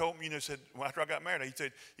one guy told me, said, well, after I got married,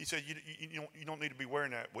 he said, you don't need to be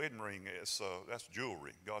wearing that wedding ring. That's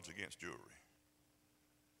jewelry. God's against jewelry.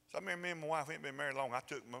 So I remember me and my wife ain't been married long. I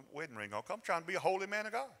took my wedding ring off. I'm trying to be a holy man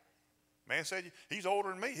of God. Man said, he's older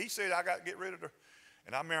than me. He said, I got to get rid of her.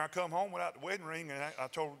 And I remember I come home without the wedding ring, and I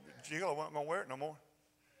told Jill I wasn't going to wear it no more.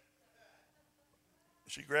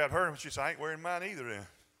 She grabbed her, and she said, I ain't wearing mine either then.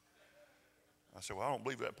 I said, well, I don't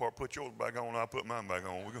believe that part. Put yours back on, and I'll put mine back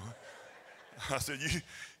on. I said,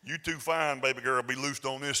 you too fine, baby girl, be loosed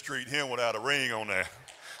on this street, him without a ring on there.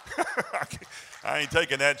 I ain't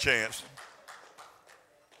taking that chance.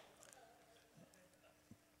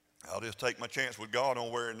 I'll just take my chance with God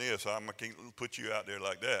on wearing this. I can't put you out there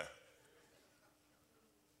like that.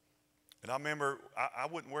 And I remember I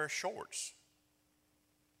wouldn't wear shorts.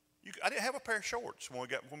 I didn't have a pair of shorts when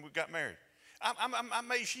we got married. I'm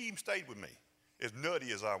amazed she even stayed with me, as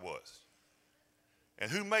nutty as I was.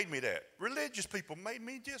 And who made me that? Religious people made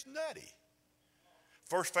me just nutty.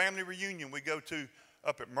 First family reunion we go to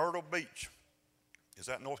up at Myrtle Beach. Is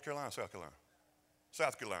that North Carolina or South Carolina?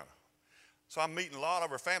 South Carolina. So I'm meeting a lot of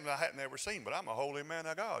her family I hadn't ever seen, but I'm a holy man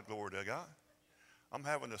of God, glory to God. I'm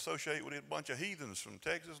having to associate with a bunch of heathens from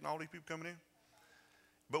Texas and all these people coming in.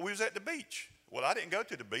 But we was at the beach. Well, I didn't go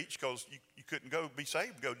to the beach because you couldn't be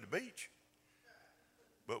saved to go to the beach.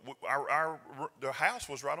 But the house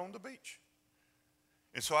was right on the beach.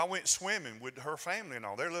 And so I went swimming with her family and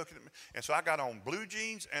all. They're looking at me. And so I got on blue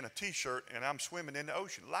jeans and a T-shirt, and I'm swimming in the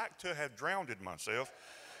ocean. Like to have drowned myself,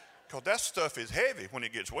 because that stuff is heavy when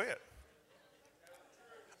it gets wet.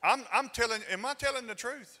 Am I telling the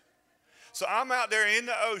truth? So I'm out there in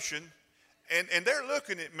the ocean, and they're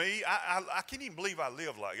looking at me. I can't even believe I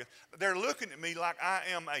live like this. They're looking at me like I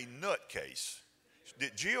am a nutcase.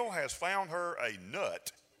 That Jill has found her a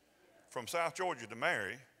nut from South Georgia to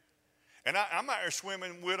marry. And I'm out there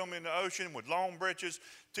swimming with them in the ocean with long breeches,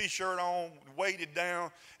 T-shirt on, weighted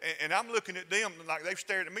down. And I'm looking at them like they've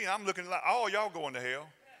stared at me. I'm looking like, all y'all going to hell.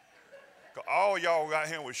 All y'all got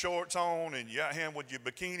him with shorts on, and you got him with your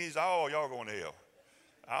bikinis. All y'all going to hell.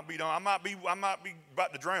 I'll be done. I might be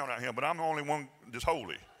about to drown out here, but I'm the only one that's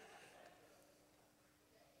holy.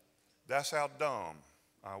 That's how dumb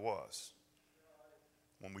I was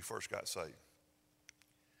when we first got saved.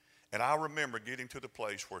 And I remember getting to the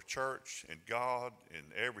place where church and God and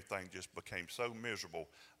everything just became so miserable,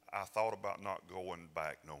 I thought about not going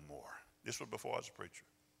back no more. This was before I was a preacher.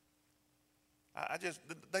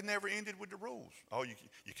 They never ended with the rules. Oh, you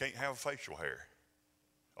can't have facial hair.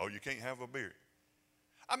 Oh, you can't have a beard.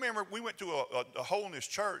 I remember we went to a holiness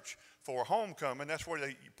church for a homecoming. That's where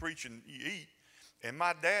you preach and you eat. And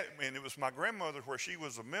my dad, and it was my grandmother where she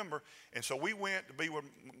was a member. And so we went to be with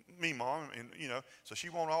me, Mom, and, so she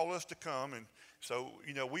wanted all us to come. And so,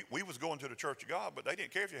 we was going to the Church of God, but they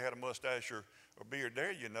didn't care if you had a mustache or beard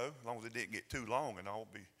there, as long as it didn't get too long and all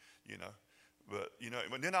But,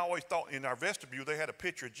 and then I always thought in our vestibule, they had a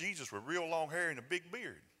picture of Jesus with real long hair and a big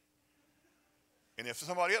beard. And if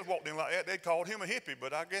somebody else walked in like that, they'd called him a hippie,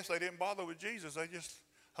 but I guess they didn't bother with Jesus. They just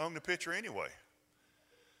hung the picture anyway.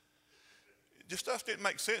 This stuff didn't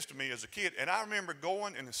make sense to me as a kid. And I remember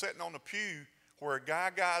going and sitting on the pew where a guy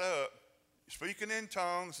got up, speaking in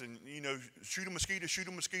tongues, and, shoot a mosquito,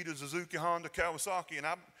 Suzuki, Honda, Kawasaki. And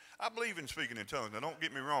I believe in speaking in tongues. Now, don't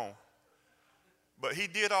get me wrong. But he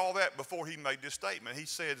did all that before he made this statement. He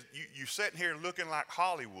said, you sitting here looking like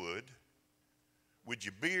Hollywood with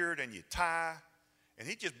your beard and your tie. And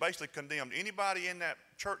he just basically condemned anybody in that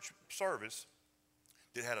church service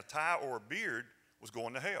that had a tie or a beard was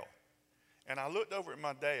going to hell. And I looked over at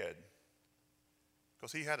my dad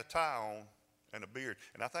because he had a tie on and a beard.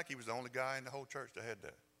 And I think he was the only guy in the whole church that had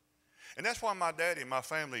that. And that's why my daddy and my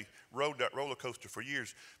family rode that roller coaster for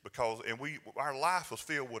years, because our life was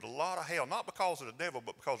filled with a lot of hell, not because of the devil,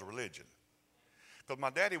 but because of religion. Because my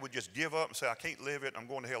daddy would just give up and say, I can't live it, I'm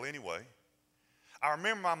going to hell anyway. I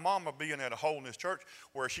remember my mama being at a holiness church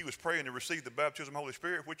where she was praying to receive the baptism of the Holy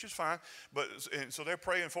Spirit, which is fine. And so they're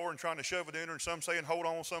praying for her and trying to shove it in her, and some saying, hold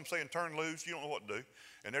on, some saying, turn loose. You don't know what to do.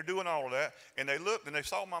 And they're doing all of that. And they looked and they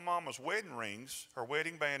saw my mama's wedding rings, her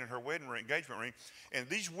wedding band and her wedding ring, engagement ring. And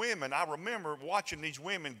these women, I remember watching these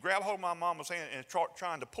women grab hold of my mama's hand and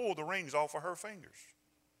trying to pull the rings off of her fingers.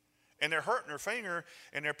 And they're hurting her finger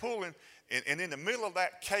and they're pulling. And in the middle of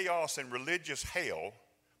that chaos and religious hell,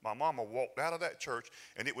 my mama walked out of that church,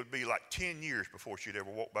 and it would be like 10 years before she'd ever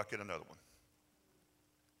walk back in another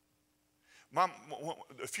one.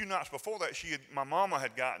 A few nights before that, my mama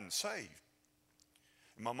had gotten saved.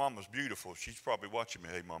 And my mama's beautiful. She's probably watching me.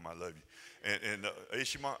 Hey, Mama, I love you. And is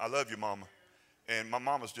she, Mom? I love you, Mama. And my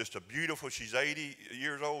mama's just a beautiful. She's 80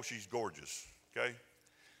 years old. She's gorgeous, okay?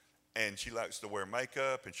 And she likes to wear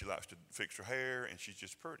makeup, and she likes to fix her hair, and she's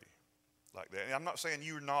just pretty. Like that. And I'm not saying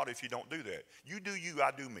you're not if you don't do that. You do you,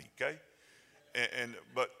 I do me, okay?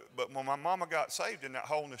 But when my mama got saved in that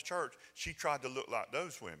holiness church, she tried to look like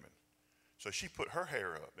those women. So she put her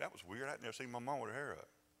hair up. That was weird. I'd never seen my mom with her hair up.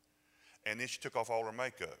 And then she took off all her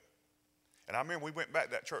makeup. And I remember we went back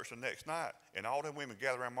to that church the next night, and all them women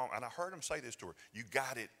gathered around Mom, and I heard them say this to her, you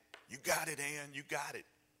got it, Ann, you got it.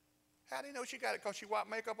 How do you know she got it? Because she wiped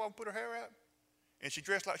makeup off and put her hair up? And she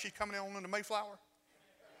dressed like she's coming on in the Mayflower?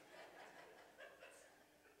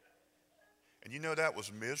 And that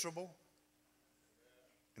was miserable.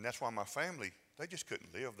 And that's why my family, they just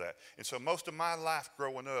couldn't live that. And so most of my life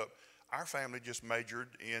growing up, our family just majored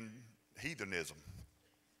in heathenism.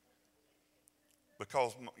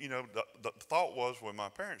 Because, the thought was when my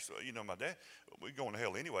parents, my dad, we're going to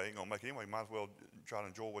hell anyway, ain't going to make it anyway. Might as well try to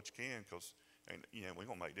enjoy what you can because, we're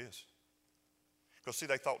going to make this. Because, see,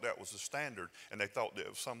 they thought that was the standard, and they thought there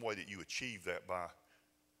was some way that you achieve that by,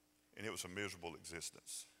 and it was a miserable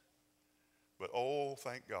existence. But, oh,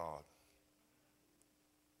 thank God,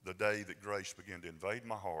 the day that grace began to invade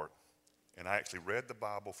my heart, and I actually read the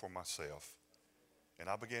Bible for myself, and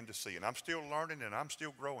I began to see, and I'm still learning, and I'm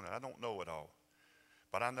still growing, and I don't know it all.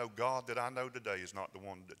 But I know God that I know today is not the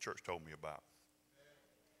one that church told me about.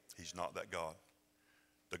 He's not that God.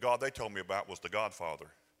 The God they told me about was the Godfather,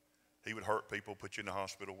 He would hurt people, put you in the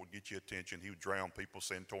hospital, would get you attention. He would drown people,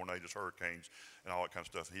 send tornadoes, hurricanes, and all that kind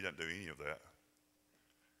of stuff. He doesn't do any of that.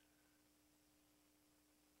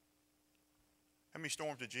 How many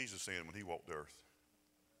storms did Jesus send when he walked the earth?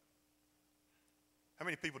 How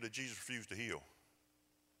many people did Jesus refuse to heal?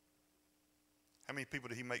 How many people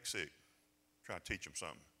did he make sick? Trying to teach them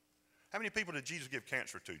something. How many people did Jesus give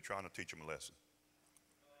cancer to, trying to teach them a lesson?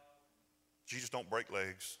 Jesus don't break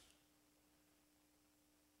legs.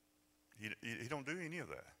 He don't do any of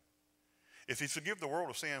that. If he forgive the world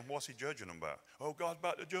of sin, what's he judging them about? Oh, God's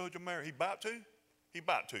about to judge them. He about to? He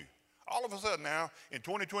about to. All of a sudden now, in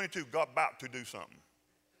 2022, God about to do something.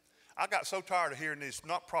 I got so tired of hearing this,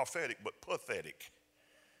 not prophetic, but pathetic.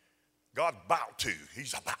 God's about to.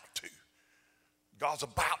 He's about to. God's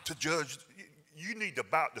about to judge. You need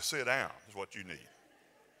about to sit down is what you need.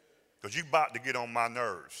 Because you about to get on my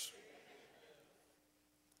nerves.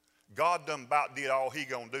 God done about did all he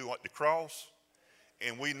going to do at the cross.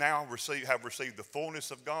 And we now have received the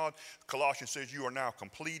fullness of God. Colossians says you are now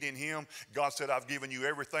complete in him. God said, I've given you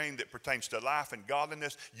everything that pertains to life and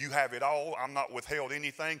godliness. You have it all. I'm not withheld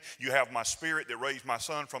anything. You have my spirit that raised my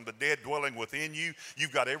son from the dead dwelling within you.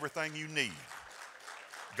 You've got everything you need.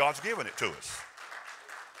 God's given it to us.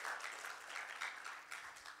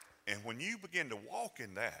 And when you begin to walk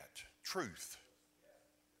in that truth,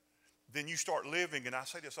 then you start living, and I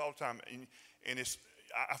say this all the time, and it's,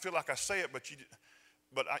 I feel like I say it, but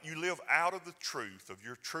you live out of the truth of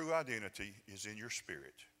your true identity is in your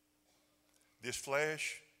spirit. This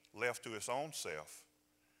flesh, left to its own self,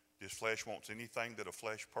 this flesh wants anything that a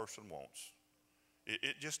flesh person wants.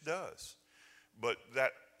 It just does. But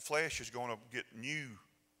that flesh is going to get new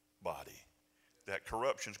body. That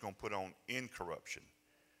corruption is going to put on incorruption.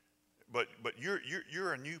 But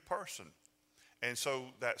you're a new person. And so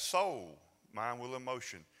that soul, mind, will,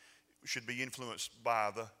 emotion should be influenced by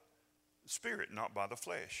the spirit, not by the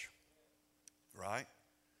flesh. Right?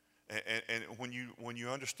 And when you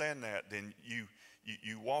understand that, then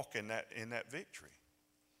you walk in that victory.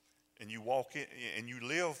 And you walk in and you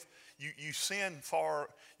live, you sin far,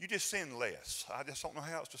 you just sin less. I just don't know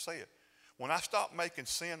how else to say it. When I stopped making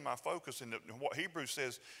sin my focus, and what Hebrews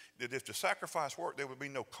says, that if the sacrifice worked, there would be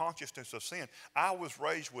no consciousness of sin. I was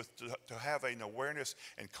raised to have an awareness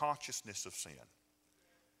and consciousness of sin.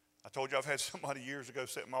 I told you I've had somebody years ago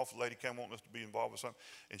set me off. A lady came wanting us to be involved with something,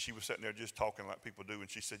 and she was sitting there just talking like people do. And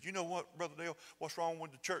she said, you know what, Brother Dale, what's wrong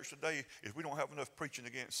with the church today is we don't have enough preaching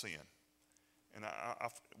against sin. And I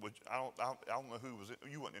don't know who was it.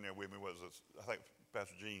 You weren't in there with me, was it? I think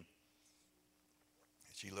Pastor Gene.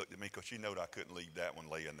 She looked at me because she knew I couldn't leave that one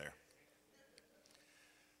laying there.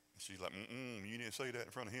 And she's like, you didn't say that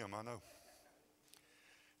in front of him, I know.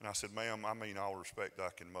 And I said, ma'am, I mean all respect I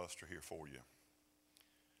can muster here for you.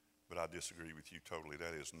 But I disagree with you totally.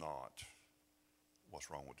 That is not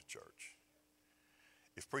what's wrong with the church.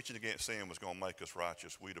 If preaching against sin was going to make us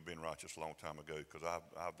righteous, we'd have been righteous a long time ago, because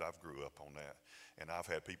I've grew up on that. And I've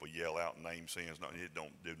had people yell out and name sins. It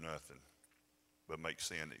don't do nothing but make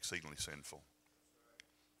sin exceedingly sinful.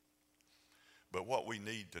 But what we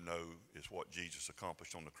need to know is what Jesus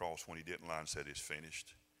accomplished on the cross when he didn't lie and said, it's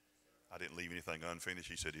finished. I didn't leave anything unfinished.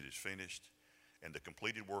 He said, it is finished. And the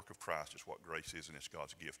completed work of Christ is what grace is, and it's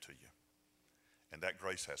God's gift to you. And that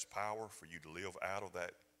grace has power for you to live out of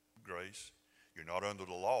that grace. You're not under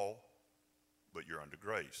the law, but you're under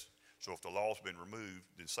grace. So if the law's been removed,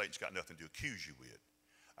 then Satan's got nothing to accuse you with.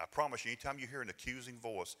 I promise you, anytime you hear an accusing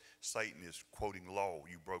voice, Satan is quoting law.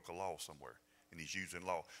 You broke a law somewhere, and he's using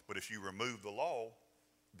law. But if you remove the law,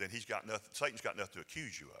 then Satan's got nothing to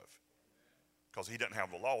accuse you of, because he doesn't have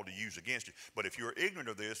the law to use against you. But if you're ignorant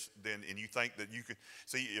of this, and you think that you could,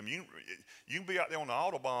 see, you can be out there on the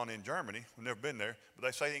Autobahn in Germany, I've never been there, but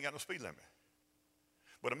they say they ain't got no speed limit.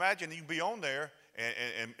 But imagine you can be on there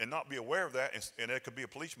and not be aware of that, and there could be a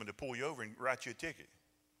policeman to pull you over and write you a ticket.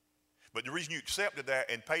 But the reason you accepted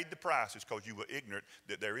that and paid the price is because you were ignorant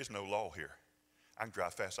that there is no law here. I can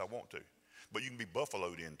drive fast as I want to, but you can be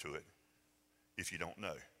buffaloed into it if you don't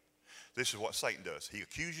know. This is what Satan does. He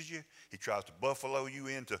accuses you. He tries to buffalo you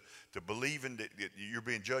into believing that you're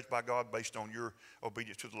being judged by God based on your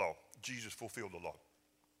obedience to the law. Jesus fulfilled the law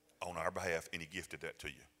on our behalf, and he gifted that to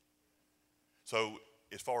you. So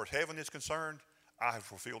as far as heaven is concerned, I have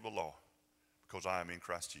fulfilled the law because I am in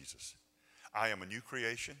Christ Jesus. I am a new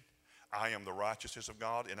creation. I am the righteousness of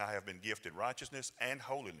God, and I have been gifted righteousness and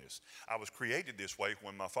holiness. I was created this way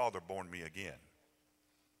when my Father born me again.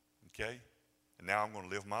 Okay? And now I'm going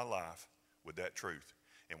to live my life with that truth.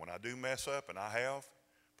 And when I do mess up, and I have,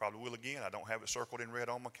 probably will again, I don't have it circled in red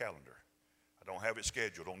on my calendar. I don't have it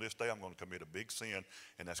scheduled. On this day, I'm going to commit a big sin,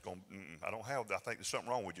 and that's going to, I think there's something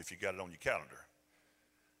wrong with you if you got it on your calendar,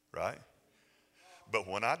 right? But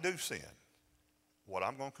when I do sin, what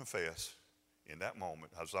I'm going to confess in that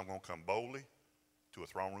moment is I'm going to come boldly to a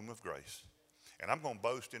throne room of grace. And I'm going to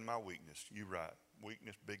boast in my weakness. You're right.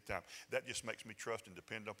 Weakness, big time. That just makes me trust and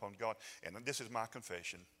depend upon God. And this is my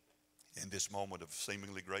confession in this moment of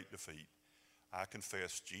seemingly great defeat. I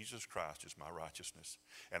confess Jesus Christ is my righteousness.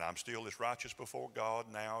 And I'm still as righteous before God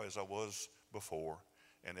now as I was before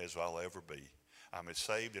and as I'll ever be. I'm as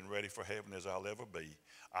saved and ready for heaven as I'll ever be.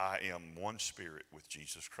 I am one spirit with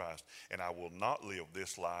Jesus Christ. And I will not live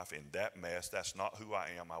this life in that mess. That's not who I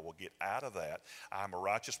am. I will get out of that. I'm a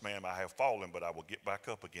righteous man. I have fallen, but I will get back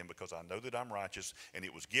up again because I know that I'm righteous and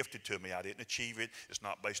it was gifted to me. I didn't achieve it. It's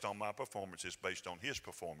not based on my performance. It's based on his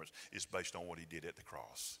performance. It's based on what he did at the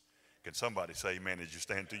cross. Can somebody say amen as you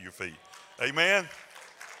stand to your feet? Amen.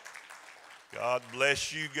 God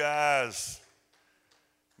bless you guys.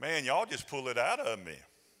 Man, y'all just pull it out of me.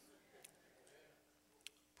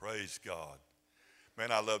 Praise God.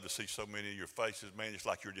 Man, I love to see so many of your faces. Man, it's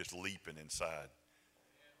like you're just leaping inside.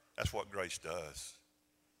 That's what grace does.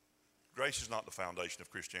 Grace is not the foundation of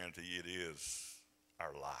Christianity. It is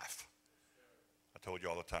our life. I told you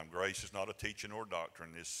all the time, grace is not a teaching or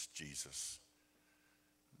doctrine. It's Jesus.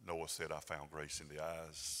 Noah said, I found grace in the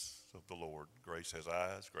eyes of the Lord. Grace has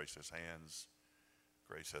eyes. Grace has hands.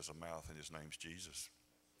 Grace has a mouth, and his name's Jesus.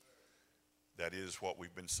 That is what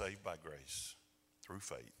we've been saved by grace, through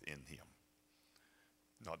faith in him.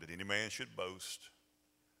 Not that any man should boast.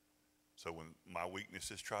 So when my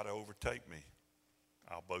weaknesses try to overtake me,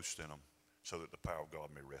 I'll boast in them so that the power of God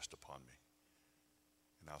may rest upon me.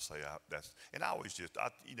 And I'll say,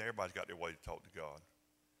 everybody's got their way to talk to God.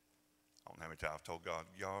 I don't know how many times I've told God,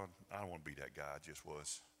 God, I don't want to be that guy I just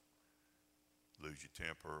was. Lose your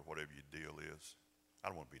temper or whatever your deal is. I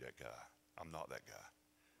don't want to be that guy. I'm not that guy.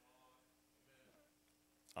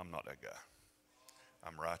 I'm not that guy.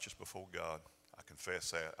 I'm righteous before God. I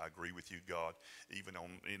confess that. I agree with you, God. Even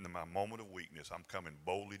in my moment of weakness, I'm coming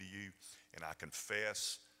boldly to you, and I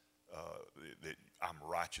confess that I'm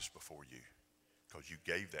righteous before you because you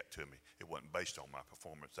gave that to me. It wasn't based on my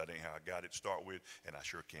performance. That ain't how I got it to start with, and I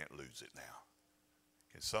sure can't lose it now.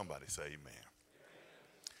 Can somebody say amen?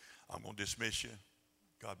 Amen. I'm going to dismiss you.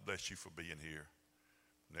 God bless you for being here.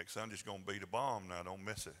 Next Sunday's going to be the bomb now. Don't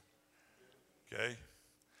miss it. Okay?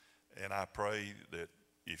 And I pray that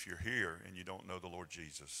if you're here and you don't know the Lord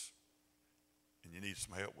Jesus and you need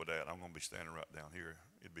some help with that, I'm going to be standing right down here.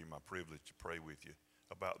 It'd be my privilege to pray with you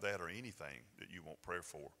about that or anything that you want prayer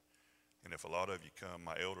for. And if a lot of you come,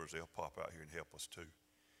 my elders, they'll pop out here and help us too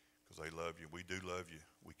because they love you. We do love you.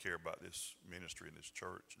 We care about this ministry and this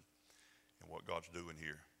church and what God's doing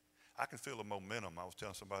here. I can feel the momentum. I was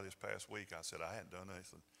telling somebody this past week, I said I hadn't done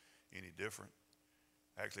anything any different.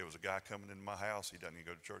 Actually, there was a guy coming into my house. He doesn't even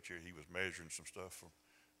go to church here. He was measuring some stuff for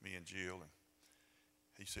me and Jill. And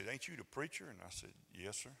he said, ain't you the preacher? And I said,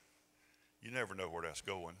 yes, sir. You never know where that's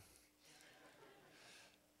going.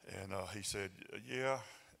 And he said, yeah.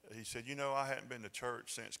 He said, I hadn't been to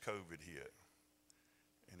church since COVID hit.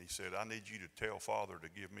 And he said, I need you to tell Father to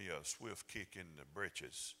give me a swift kick in the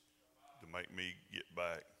britches to make me get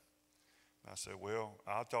back. And I said, well,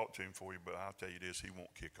 I'll talk to him for you, but I'll tell you this, he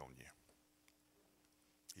won't kick on you.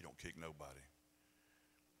 He don't kick nobody.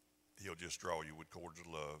 He'll just draw you with cords of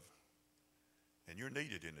love. And you're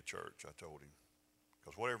needed in the church, I told him.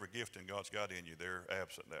 Because whatever gifting God's got in you, they're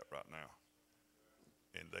absent that right now.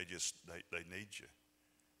 And they need you.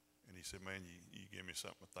 And he said, man, you give me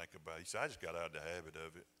something to think about. He said, I just got out of the habit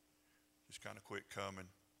of it. Just kind of quit coming.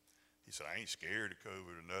 He said, I ain't scared of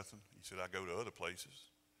COVID or nothing. He said, I go to other places.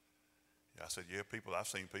 I said, yeah, I've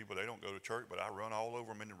seen people, they don't go to church, but I run all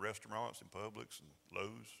over them in the restaurants and Publix and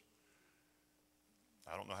Lowe's.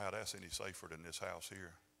 I don't know how that's any safer than this house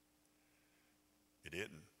here. It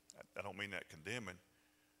isn't. I don't mean that condemning,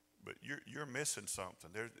 but you're missing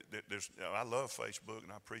something. I love Facebook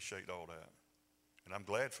and I appreciate all that. And I'm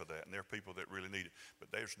glad for that. And there are people that really need it.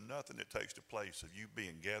 But there's nothing that takes the place of you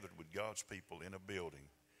being gathered with God's people in a building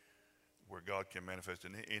where God can manifest.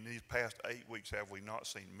 And in these past 8 weeks, have we not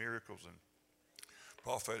seen miracles and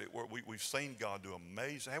prophetic work? We've seen God do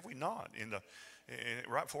amazing. Have we not?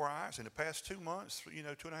 Right before our eyes in the past 2 months,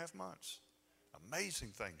 2.5 months. Amazing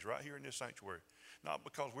things right here in this sanctuary. Not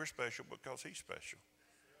because we're special, but because he's special.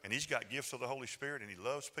 And he's got gifts of the Holy Spirit and he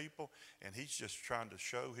loves people. And he's just trying to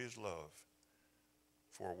show his love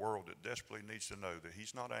for a world that desperately needs to know that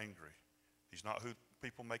he's not angry. He's not who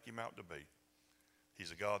people make him out to be.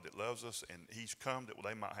 He's a God that loves us, and he's come that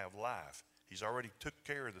they might have life. He's already took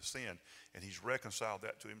care of the sin, and he's reconciled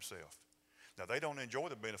that to himself. Now, they don't enjoy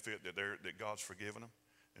the benefit that God's forgiven them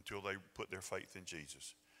until they put their faith in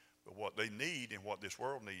Jesus. But what they need and what this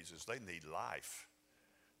world needs is they need life.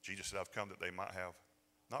 Jesus said, I've come that they might have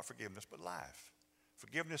not forgiveness, but life.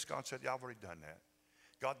 Forgiveness, God said, yeah, I've already done that.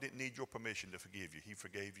 God didn't need your permission to forgive you. He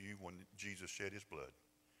forgave you when Jesus shed his blood,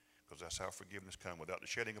 because that's how forgiveness comes. Without the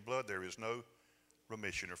shedding of blood, there is no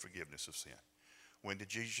remission or forgiveness of sin. When did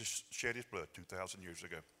Jesus shed his blood? 2,000 years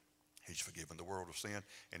ago. He's forgiven the world of sin,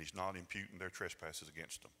 and he's not imputing their trespasses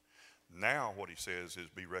against them. Now what he says is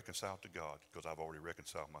be reconciled to God, because I've already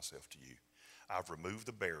reconciled myself to you. I've removed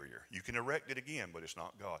the barrier. You can erect it again, but it's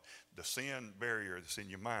not God. The sin barrier that's in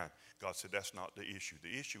your mind, God said that's not the issue.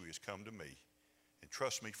 The issue is come to me and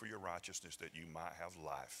trust me for your righteousness that you might have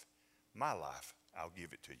life. My life, I'll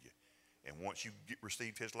give it to you. And once you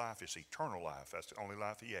received his life, it's eternal life. That's the only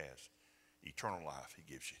life he has. Eternal life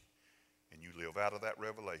he gives you. And you live out of that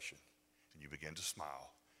revelation, and you begin to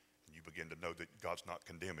smile, and you begin to know that God's not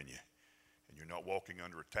condemning you, and you're not walking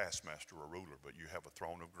under a taskmaster or a ruler, but you have a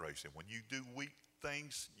throne of grace. And when you do weak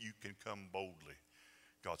things, you can come boldly.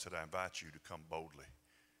 God said, I invite you to come boldly,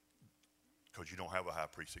 because you don't have a high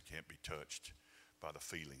priest that can't be touched by the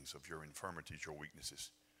feelings of your infirmities, your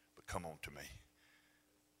weaknesses. But come on to me.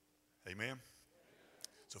 Amen?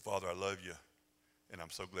 So, Father, I love you, and I'm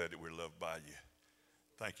so glad that we're loved by you.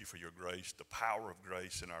 Thank you for your grace, the power of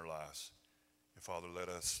grace in our lives. And, Father, let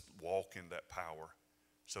us walk in that power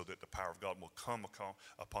so that the power of God will come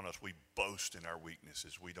upon us. We boast in our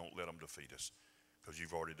weaknesses. We don't let them defeat us, because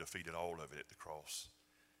you've already defeated all of it at the cross.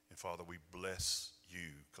 And, Father, we bless you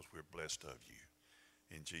because we're blessed of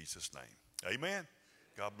you. In Jesus' name. Amen.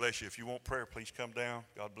 God bless you. If you want prayer, please come down.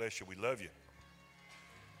 God bless you. We love you.